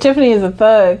 if Tiffany is a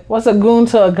thug, what's a goon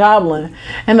to a goblin?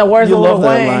 And the words of Lil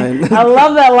Wayne. I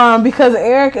love that line because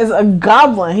Eric is a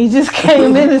goblin. He just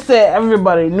came in and said,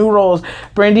 everybody, new roles.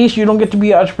 Brandies, you don't get to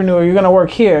be an entrepreneur. You're going to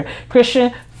work here.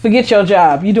 Christian, forget your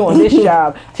job. You're doing this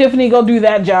job. Tiffany, go do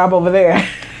that job over there.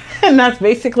 And that's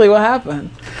basically what happened.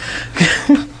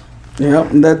 Yeah,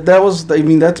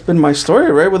 that's been my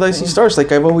story, right? With IC Stars,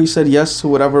 like I've always said yes to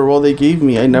whatever role they gave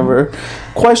me. I never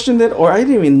questioned it, or I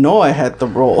didn't even know I had the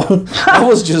role. I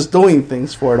was just doing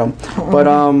things for them. But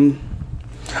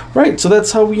right, so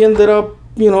that's how we ended up,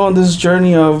 on this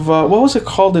journey of what was it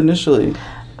called initially?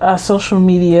 Social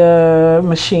media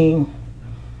machine.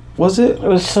 Was it? It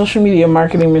was social media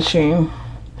marketing machine.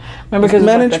 Remember, because it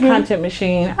was like the content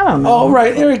machine. I don't know. Oh,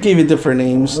 right. Eric gave it different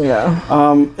names. Yeah.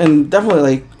 And definitely,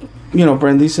 like,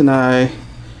 Brandies and I,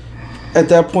 at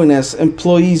that point, as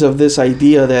employees of this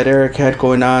idea that Eric had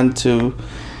going on to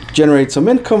generate some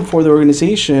income for the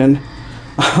organization,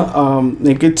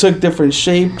 it took different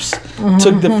shapes,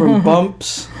 took different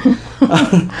bumps.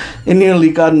 It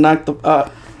nearly got knocked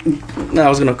I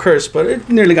was going to curse, but it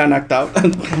nearly got knocked out.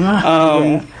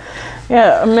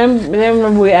 Yeah,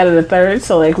 remember we added a third,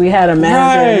 so like we had a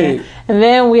manager, right. And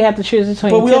then we had to choose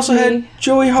between. But we also had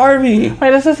Joey Harvey.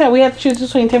 Right, that's what I said. We had to choose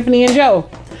between Tiffany and Joe.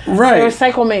 Right, they were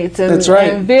cycle mates, and, that's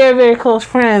right. And very, very close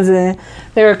friends, and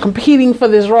they were competing for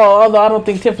this role. Although I don't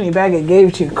think Tiffany Baggett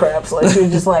gave two craps. Like she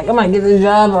was just like, I'm gonna get this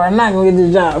job, or I'm not gonna get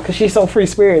this job, because she's so free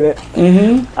spirited.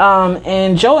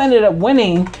 And Joe ended up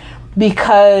winning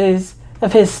because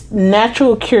of his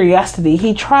natural curiosity.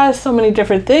 He tries so many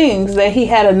different things that he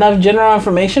had enough general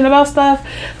information about stuff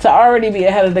to already be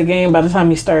ahead of the game by the time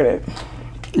he started.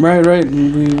 Right.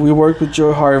 We worked with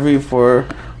Joe Harvey for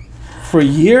a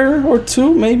year or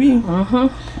two, maybe.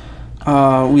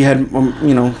 We had,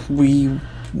 we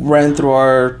ran through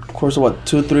our course of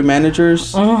 2 or 3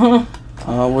 managers,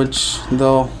 which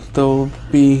they'll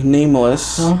be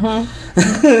nameless.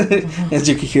 As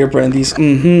you can hear, Brandies.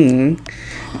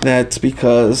 That's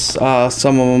because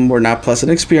some of them were not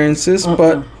pleasant experiences,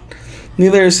 but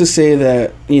needless to say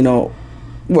that,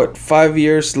 4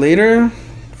 years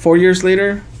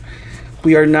later,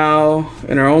 we are now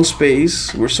in our own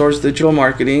space. We're sourcedigital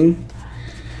marketing,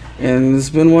 and it's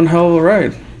been one hell of a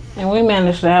ride. And we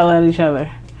managed the hell out of each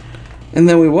other. And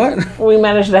then we what? We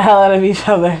managed the hell out of each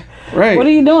other. Right. What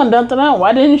are you doing, Dun-dun-dun?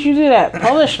 Why didn't you do that?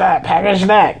 Publish that, package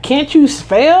that. Can't you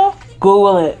spell?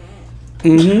 Google it.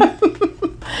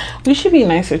 We should be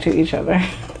nicer to each other.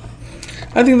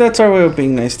 I think that's our way of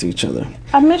being nice to each other.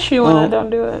 I miss you when I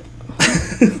don't do it.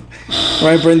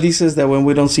 Right, Brandy says that when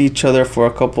we don't see each other for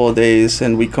a couple of days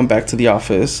and we come back to the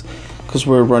office because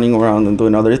we're running around and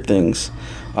doing other things,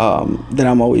 then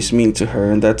I'm always mean to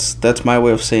her, and that's my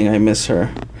way of saying I miss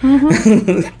her.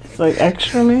 It's like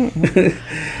extra mean.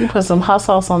 You put some hot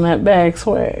sauce on that bag,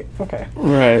 swag. Okay.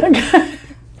 Right.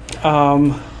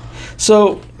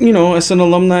 So, as an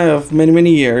alumni of many,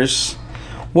 many years,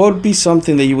 what would be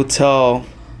something that you would tell,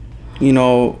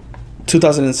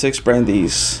 2006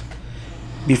 Brandies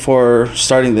before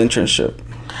starting the internship?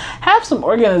 Have some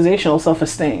organizational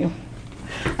self-esteem.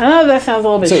 I know that sounds a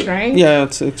little bit strange. Yeah,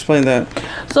 to explain that.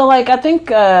 So, I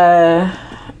think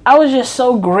I was just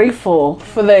so grateful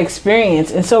for the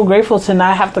experience and so grateful to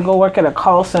not have to go work at a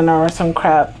call center or some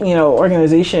crap,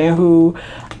 organization who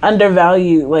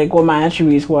undervalued what my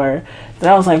attributes were.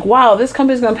 That I was like, wow, this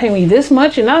company's gonna pay me this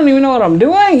much and I don't even know what I'm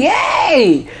doing.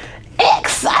 Yay!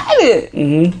 Excited!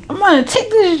 I'm gonna take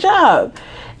this job.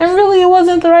 And really, it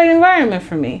wasn't the right environment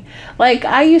for me.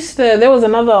 There was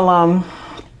another alum,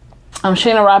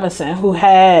 Shana Robinson, who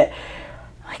had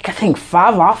I think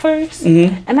 5 offers.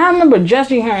 And I remember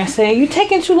judging her and saying, "You're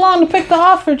taking too long to pick the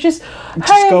offer. Just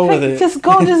go with it. Just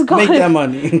go Make that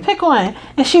money. Pick one."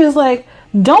 And she was like,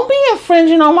 "Don't be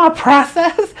infringing on my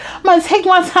process. I'm going to take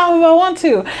my time if I want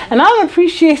to. And I don't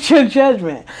appreciate your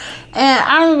judgment." And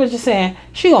I remember just saying,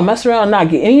 she going to mess around and not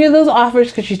get any of those offers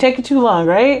because she's taking too long,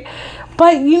 right?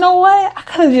 But you know what? I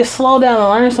could have just slowed down and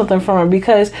learned something from her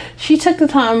because she took the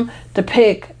time to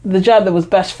pick the job that was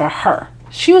best for her.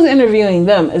 She was interviewing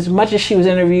them as much as she was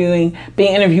being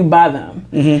interviewed by them.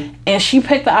 And she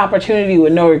picked the opportunity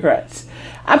with no regrets.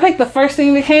 I picked the first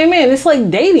thing that came in. It's like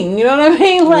dating, you know what I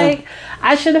mean? Like,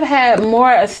 I should have had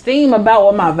more esteem about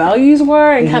what my values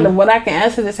were and kind of what I can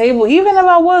add to the table, even if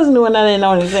I was new and I didn't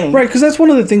know anything. Right, because that's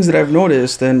one of the things that I've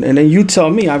noticed, and then you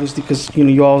tell me, obviously, because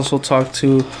you also talk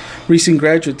to recent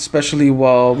graduates, especially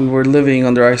while we were living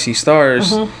under IC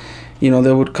Stars. They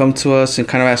would come to us and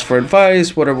kind of ask for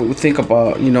advice, whatever we think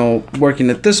about, working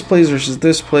at this place versus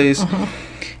this place,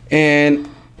 and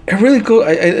it really goes.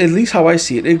 At least how I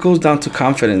see it, it goes down to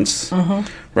confidence.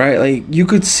 Right, like you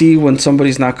could see when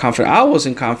somebody's not confident. I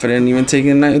wasn't confident even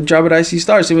taking a job at IC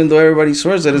Stars, even though everybody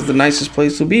swears that it's the nicest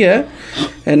place to be at.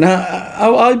 And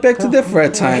I beg to differ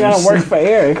at times. You gotta work for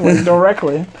Eric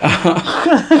directly.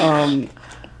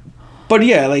 But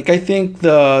yeah, like I think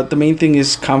the main thing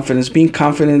is confidence, being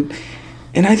confident,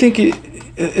 and I think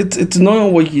it's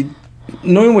knowing what you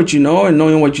know and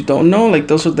knowing what you don't know. Like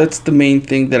that's the main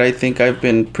thing that I think I've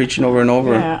been preaching over and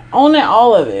over. Yeah, own it,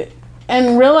 all of it.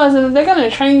 And realizing that they're going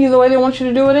to train you the way they want you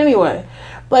to do it anyway.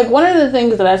 Like, one of the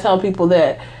things that I tell people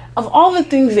that of all the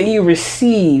things that you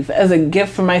receive as a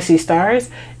gift from IC Stars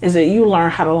is that you learn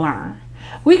how to learn.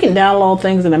 We can download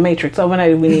things in the Matrix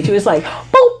overnight if we need to. It's like,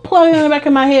 boop, plug in the back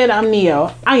of my head, I'm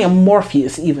Neo. I am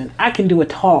Morpheus even. I can do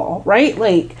it all, right?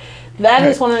 Like, that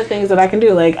is one of the things that I can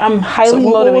do. Like, I'm highly motivated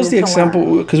to learn. What was the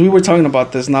example? Because we were talking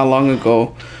about this not long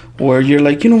ago, where you're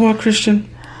like, you know what, Christian?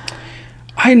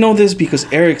 I know this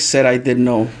because Eric said I didn't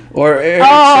know. Or Eric said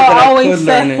that I could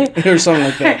learn it. Or something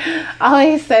like that. I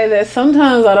always say that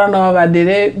sometimes I don't know if I did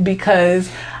it because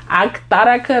I thought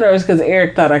I could or it's because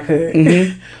Eric thought I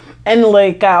could. And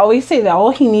like I always say that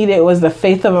all he needed was the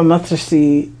faith of a mustard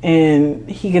seed and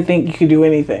he could think you could do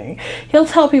anything. He'll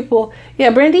tell people,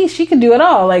 yeah, brandies, she can do it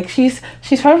all. Like she's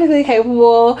perfectly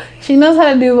capable. She knows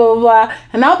how to do blah, blah, blah.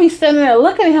 And I'll be standing there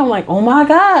looking at him like, oh my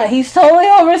God, he's totally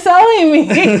overselling me.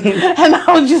 And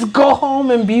I would just go home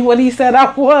and be what he said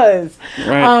I was.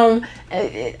 Right.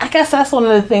 I guess that's one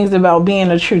of the things about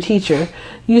being a true teacher.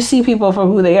 You see people for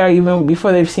who they are even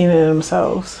before they've seen it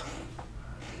themselves.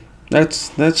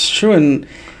 That's true, and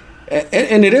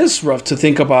it is rough to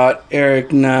think about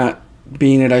Eric not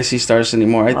being at IC Stars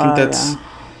anymore. I think that's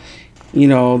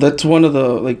that's one of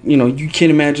the you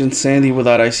can't imagine Sandy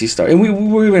without IC Stars. And we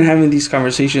were even having these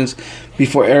conversations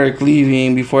before Eric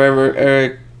leaving, before ever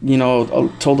Eric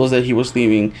told us that he was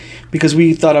leaving, because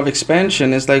we thought of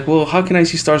expansion. It's like, well, how can IC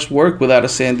Stars work without a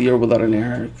Sandy or without an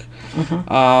Eric?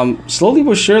 Slowly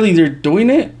but surely they're doing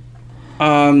it,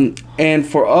 and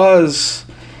for us.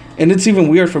 And it's even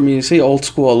weird for me to say old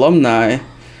school alumni.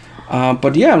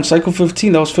 But yeah, I'm cycle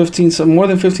 15. That was more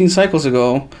than 15 cycles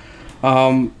ago.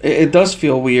 It does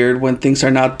feel weird when things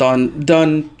are not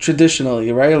done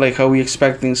traditionally, right? Like how we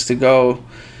expect things to go.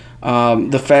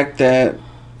 The fact that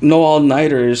no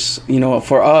all-nighters,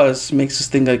 for us makes us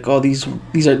think like, oh, these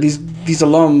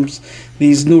alums,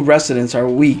 these new residents are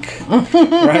weak,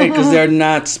 right? Because they're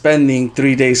not spending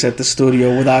 3 days at the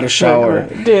studio without a shower.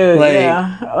 Dude,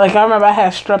 yeah. Like, I remember I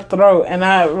had strep throat and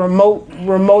I had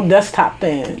remote desktop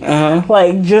thing.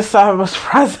 Like, just so I was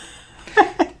present.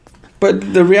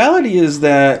 But the reality is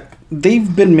that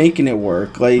they've been making it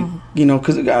work. Like,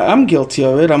 because I'm guilty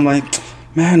of it. I'm like,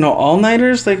 man, no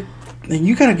all-nighters? Like,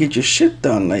 you gotta get your shit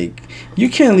done. Like, you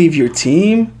can't leave your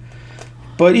team.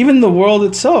 But even the world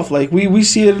itself, like we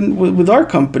see it with our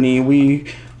company. We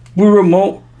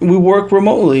work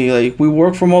remotely. Like, we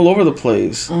work from all over the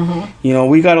place.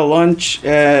 We got a lunch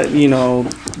at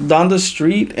down the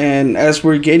street, and as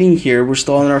we're getting here, we're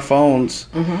still on our phones.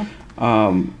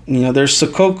 There's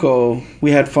Sakoko.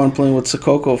 We had fun playing with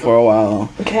Sakoko for a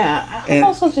while. Yeah, I'm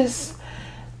also just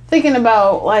thinking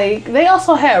about, like, they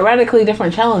also had radically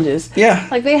different challenges. Yeah.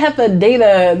 Like, they had the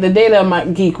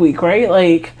data geek week, right?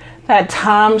 Like, that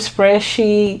Tom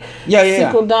spreadsheet,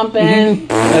 SQL dumping,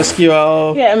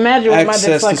 SQL. Yeah, imagine with my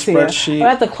dyslexia. I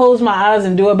have to close my eyes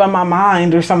and do it by my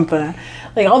mind or something.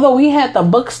 Like, although we had the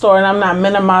bookstore, and I'm not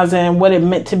minimizing what it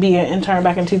meant to be an intern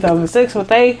back in 2006, but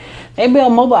they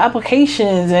build mobile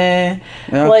applications and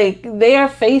like they are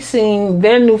facing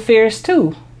their new fears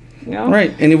too.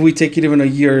 Right, and if we take it even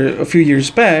a few years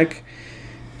back,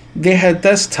 they had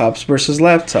desktops versus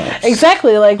laptops.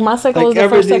 Exactly. Like my cycle was the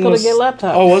first cycle to get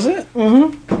laptops. Oh, was it?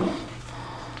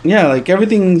 Mm-hmm. Yeah, like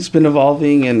everything's been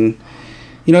evolving, and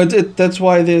you know that's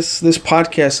why this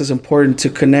podcast is important, to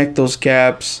connect those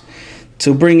gaps,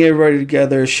 to bring everybody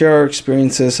together, share our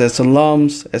experiences as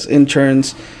alums, as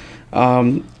interns.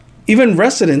 Even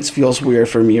residents feels weird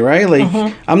for me, right?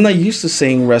 Like I'm not used to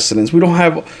saying residents. We don't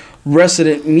have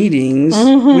resident meetings.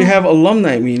 We have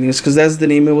alumni meetings because that's the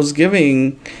name it was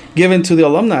given to the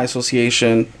Alumni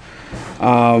Association.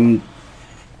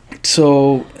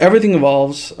 So everything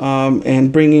evolves,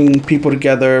 and bringing people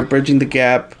together, bridging the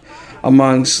gap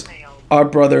amongst our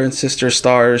brother and sister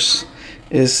stars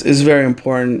is very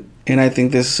important. And I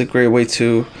think this is a great way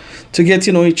to get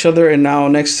to know each other. And now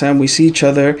next time we see each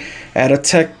other at a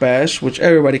Tech Bash, which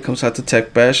everybody comes out to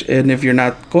Tech Bash, and if you're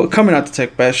not coming out to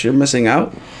Tech Bash, you're missing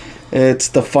out. It's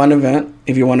the fun event,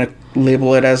 if you want to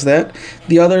label it as that.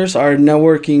 The others are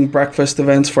networking breakfast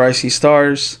events for IC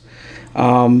Stars.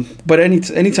 But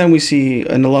anytime we see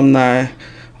an alumni,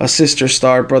 a sister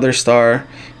star, brother star,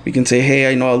 we can say, hey,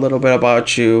 I know a little bit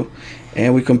about you,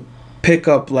 and we can pick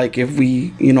up like if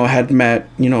we, had met,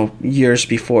 years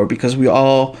before, because we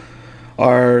all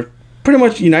are pretty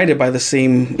much united by the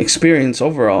same experience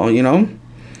overall, and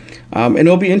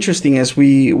it'll be interesting as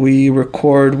we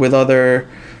record with other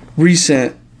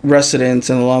recent residents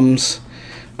and alums,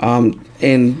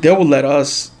 and they will let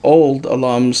us old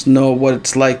alums know what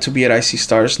it's like to be at IC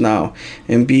Stars now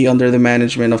and be under the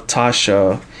management of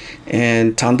Tasha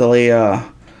and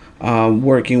Tandalea,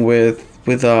 working with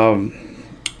her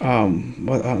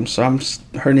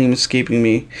name is escaping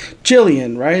me,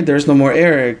 Jillian, right? There's no more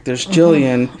Eric, there's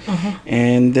Jillian,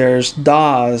 and there's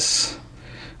Daz,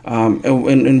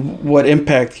 and what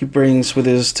impact he brings with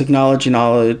his technology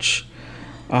knowledge.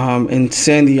 And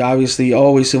Sandy, obviously,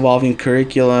 always evolving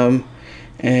curriculum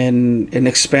and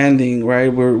expanding,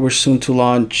 right? We're soon to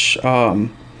launch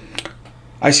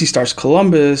IC Stars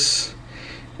Columbus,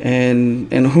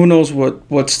 and who knows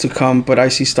what's to come. But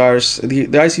IC Stars, the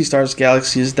IC Stars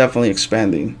galaxy is definitely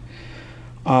expanding.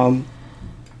 And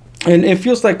it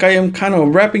feels like I am kind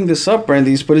of wrapping this up,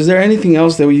 Brandies. But is there anything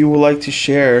else that you would like to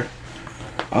share?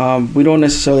 We don't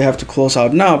necessarily have to close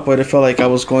out now, but it felt like I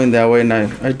was going that way, and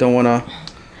I don't want to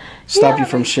stop you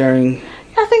from sharing.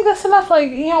 I think that's enough.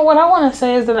 Like, what I want to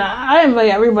say is that I invite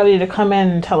everybody to come in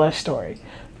and tell their story.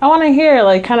 I want to hear,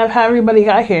 like, kind of how everybody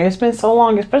got here. It's been so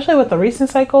long, especially with the recent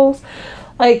cycles.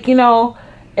 Like,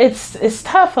 it's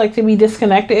tough, like, to be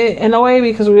disconnected in a way,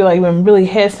 because we, like, been really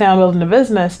heads down building the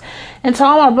business. And to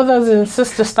all my brothers and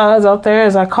sister stars out there,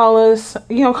 as I call us,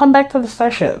 come back to the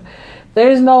starship.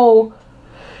 There's no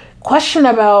question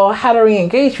about how to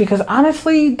re-engage, because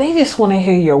honestly they just want to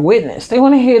hear your witness. They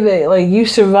want to hear that, like, you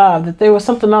survived, that there was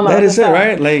something on the other side. That is it,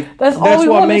 right? Like, that's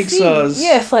what makes us.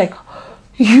 Yes, like,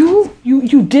 you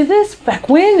did this back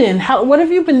when, and what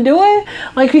have you been doing?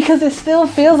 Like, because it still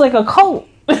feels like a cult.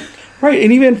 Right.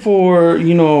 And even for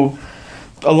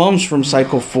alums from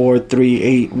cycle 4, 3,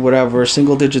 8, whatever,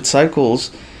 single digit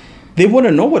cycles, they want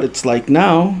to know what it's like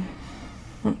now.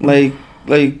 Like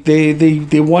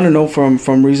they want to know from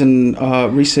recent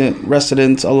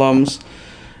residents, alums,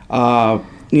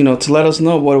 to let us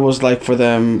know what it was like for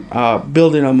them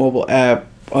building a mobile app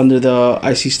under the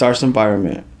IC Stars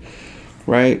environment,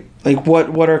 right? Like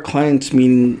what are clients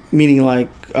meaning like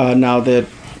now that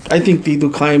I think they do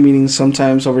client meetings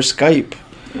sometimes over Skype,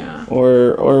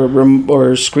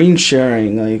 or screen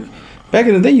sharing. Like back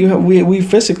in the day, we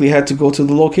physically had to go to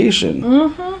the location.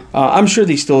 I'm sure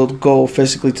they still go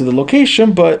physically to the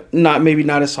location, but maybe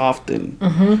not as often.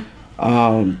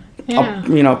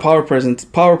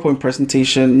 PowerPoint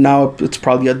presentation, now it's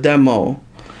probably a demo.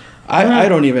 I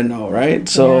don't even know, right?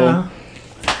 So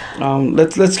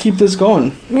let's keep this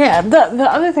going. Yeah. The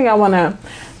other thing I want to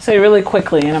say really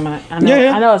quickly, and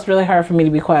I know it's really hard for me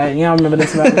to be quiet. Remember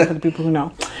this about me for the people who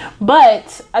know.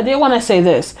 But I did want to say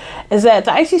this, is that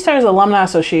the IC Stars Alumni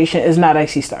Association is not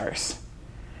IC Stars.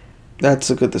 That's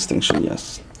a good distinction,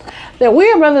 yes. That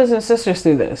we are brothers and sisters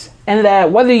through this. And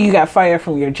that whether you got fired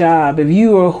from your job, if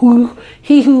you are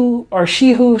he who or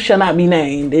she who shall not be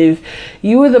named, if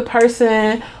you were the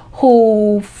person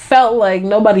who felt like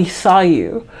nobody saw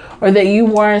you, or that you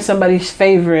weren't somebody's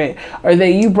favorite, or that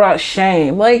you brought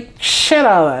shame, like, shit,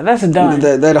 all that. That's done.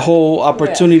 That whole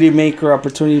opportunity maker,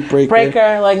 opportunity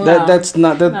breaker, like, no. That's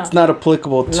not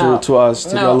applicable to us,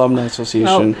 to the Alumni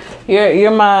Association. No.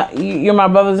 You're my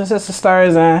brothers and sisters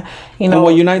stars, and and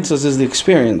what unites us is the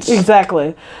experience.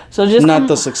 Exactly. So just not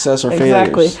the success or failures.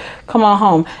 Exactly. Come on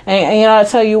home, and I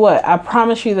tell you what, I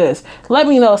promise you this. Let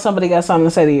me know if somebody got something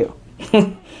to say to you.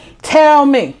 Tell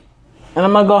me, and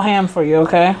I'm gonna go ham for you.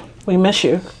 Okay, we miss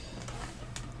you.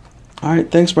 All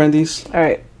right, thanks, Brandies. All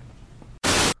right.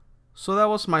 So that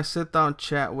was my sit-down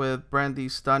chat with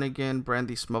Brandies Dunnigan,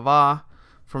 Brandies meva'a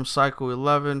from Cycle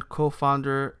 11,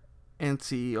 co-founder and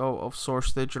CEO of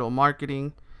Sourcedigital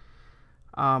Marketing.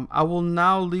 I will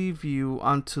now leave you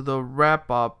onto the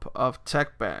wrap-up of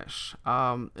Tech Bash.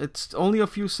 It's only a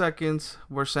few seconds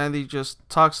where Sandy just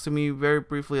talks to me very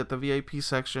briefly at the VIP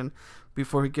section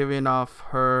before giving off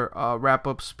her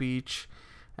wrap-up speech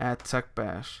at Tech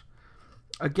Bash.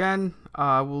 Again,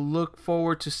 we'll look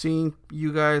forward to seeing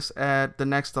you guys at the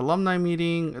next alumni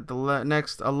meeting, at the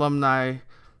next alumni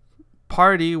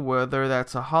party, whether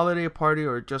that's a holiday party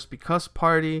or just because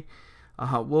party.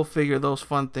 We'll figure those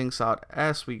fun things out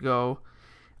as we go.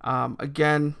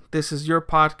 Again, this is your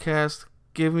podcast.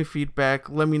 Give me feedback.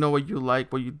 Let me know what you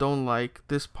like, what you don't like.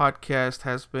 This podcast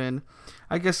has been,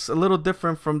 I guess, a little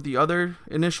different from the other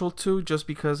initial two just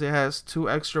because it has 2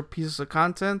 extra pieces of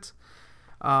content.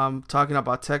 Talking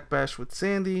about Tech Bash with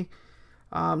Sandy.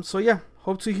 So yeah,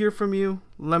 hope to hear from you.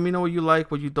 Let me know what you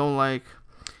like, what you don't like.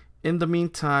 In the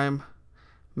meantime,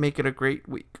 make it a great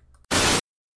week.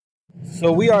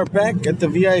 So we are back at the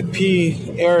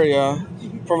VIP area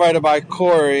provided by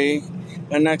Corey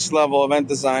and Next Level Event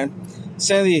Design.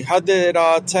 Sandy, how did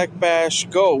Tech Bash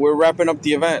go? We're wrapping up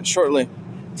the event shortly.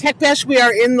 Tech Bash, we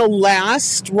are in the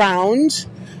last round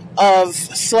of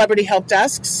Celebrity Help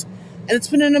Desks. And it's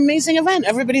been an amazing event.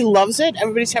 Everybody loves it.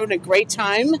 Everybody's having a great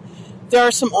time. There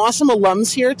are some awesome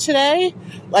alums here today,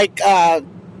 like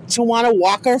Tawana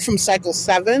Walker from Cycle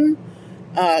 7,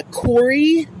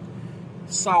 Corey,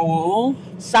 Saul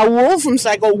from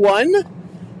Cycle 1.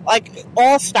 Like,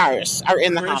 all stars are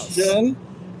in the Christian.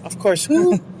 house. Of course,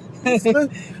 who?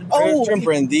 Christian,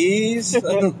 Brandies.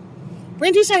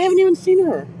 Brandies, I haven't even seen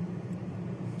her.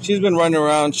 She's been running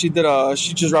around. She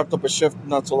just wrapped up a shift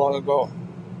not so long ago.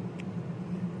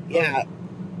 Yeah.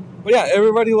 But yeah,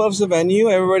 everybody loves the venue.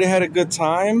 Everybody had a good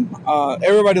time.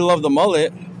 Everybody loved the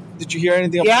mullet. Did you hear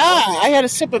anything about Yeah, I had a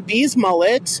sip of Bee's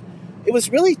mullet. It was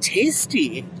really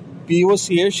tasty. Bee was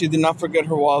here. She did not forget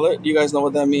her wallet. You guys know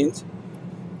what that means.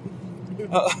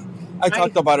 I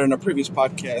talked about it in a previous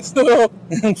podcast.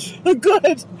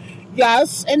 Good.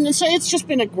 Yes. And so it's just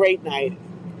been a great night.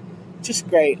 Just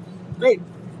great. Great.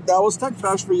 That was Tech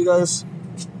Bash for you guys.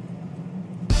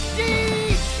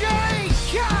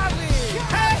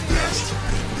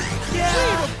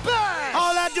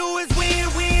 All I do is win,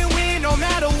 win, win, no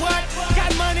matter what.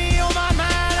 Got money on my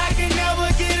mind, I can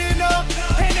never get enough.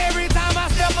 And every time I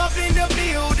step up in the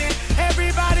building,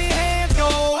 everybody hands go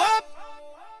up.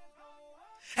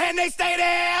 And they stay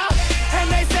there, and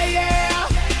they say yeah,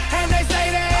 and they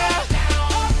stay there.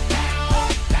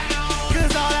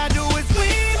 Cause all I do is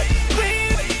win,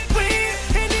 win, win.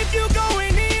 And if you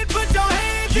going in, put your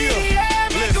hands in the air,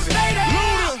 make them stay there.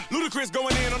 Ludacris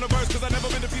going in on the verse, cause I never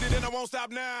been defeated and I won't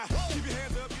stop now.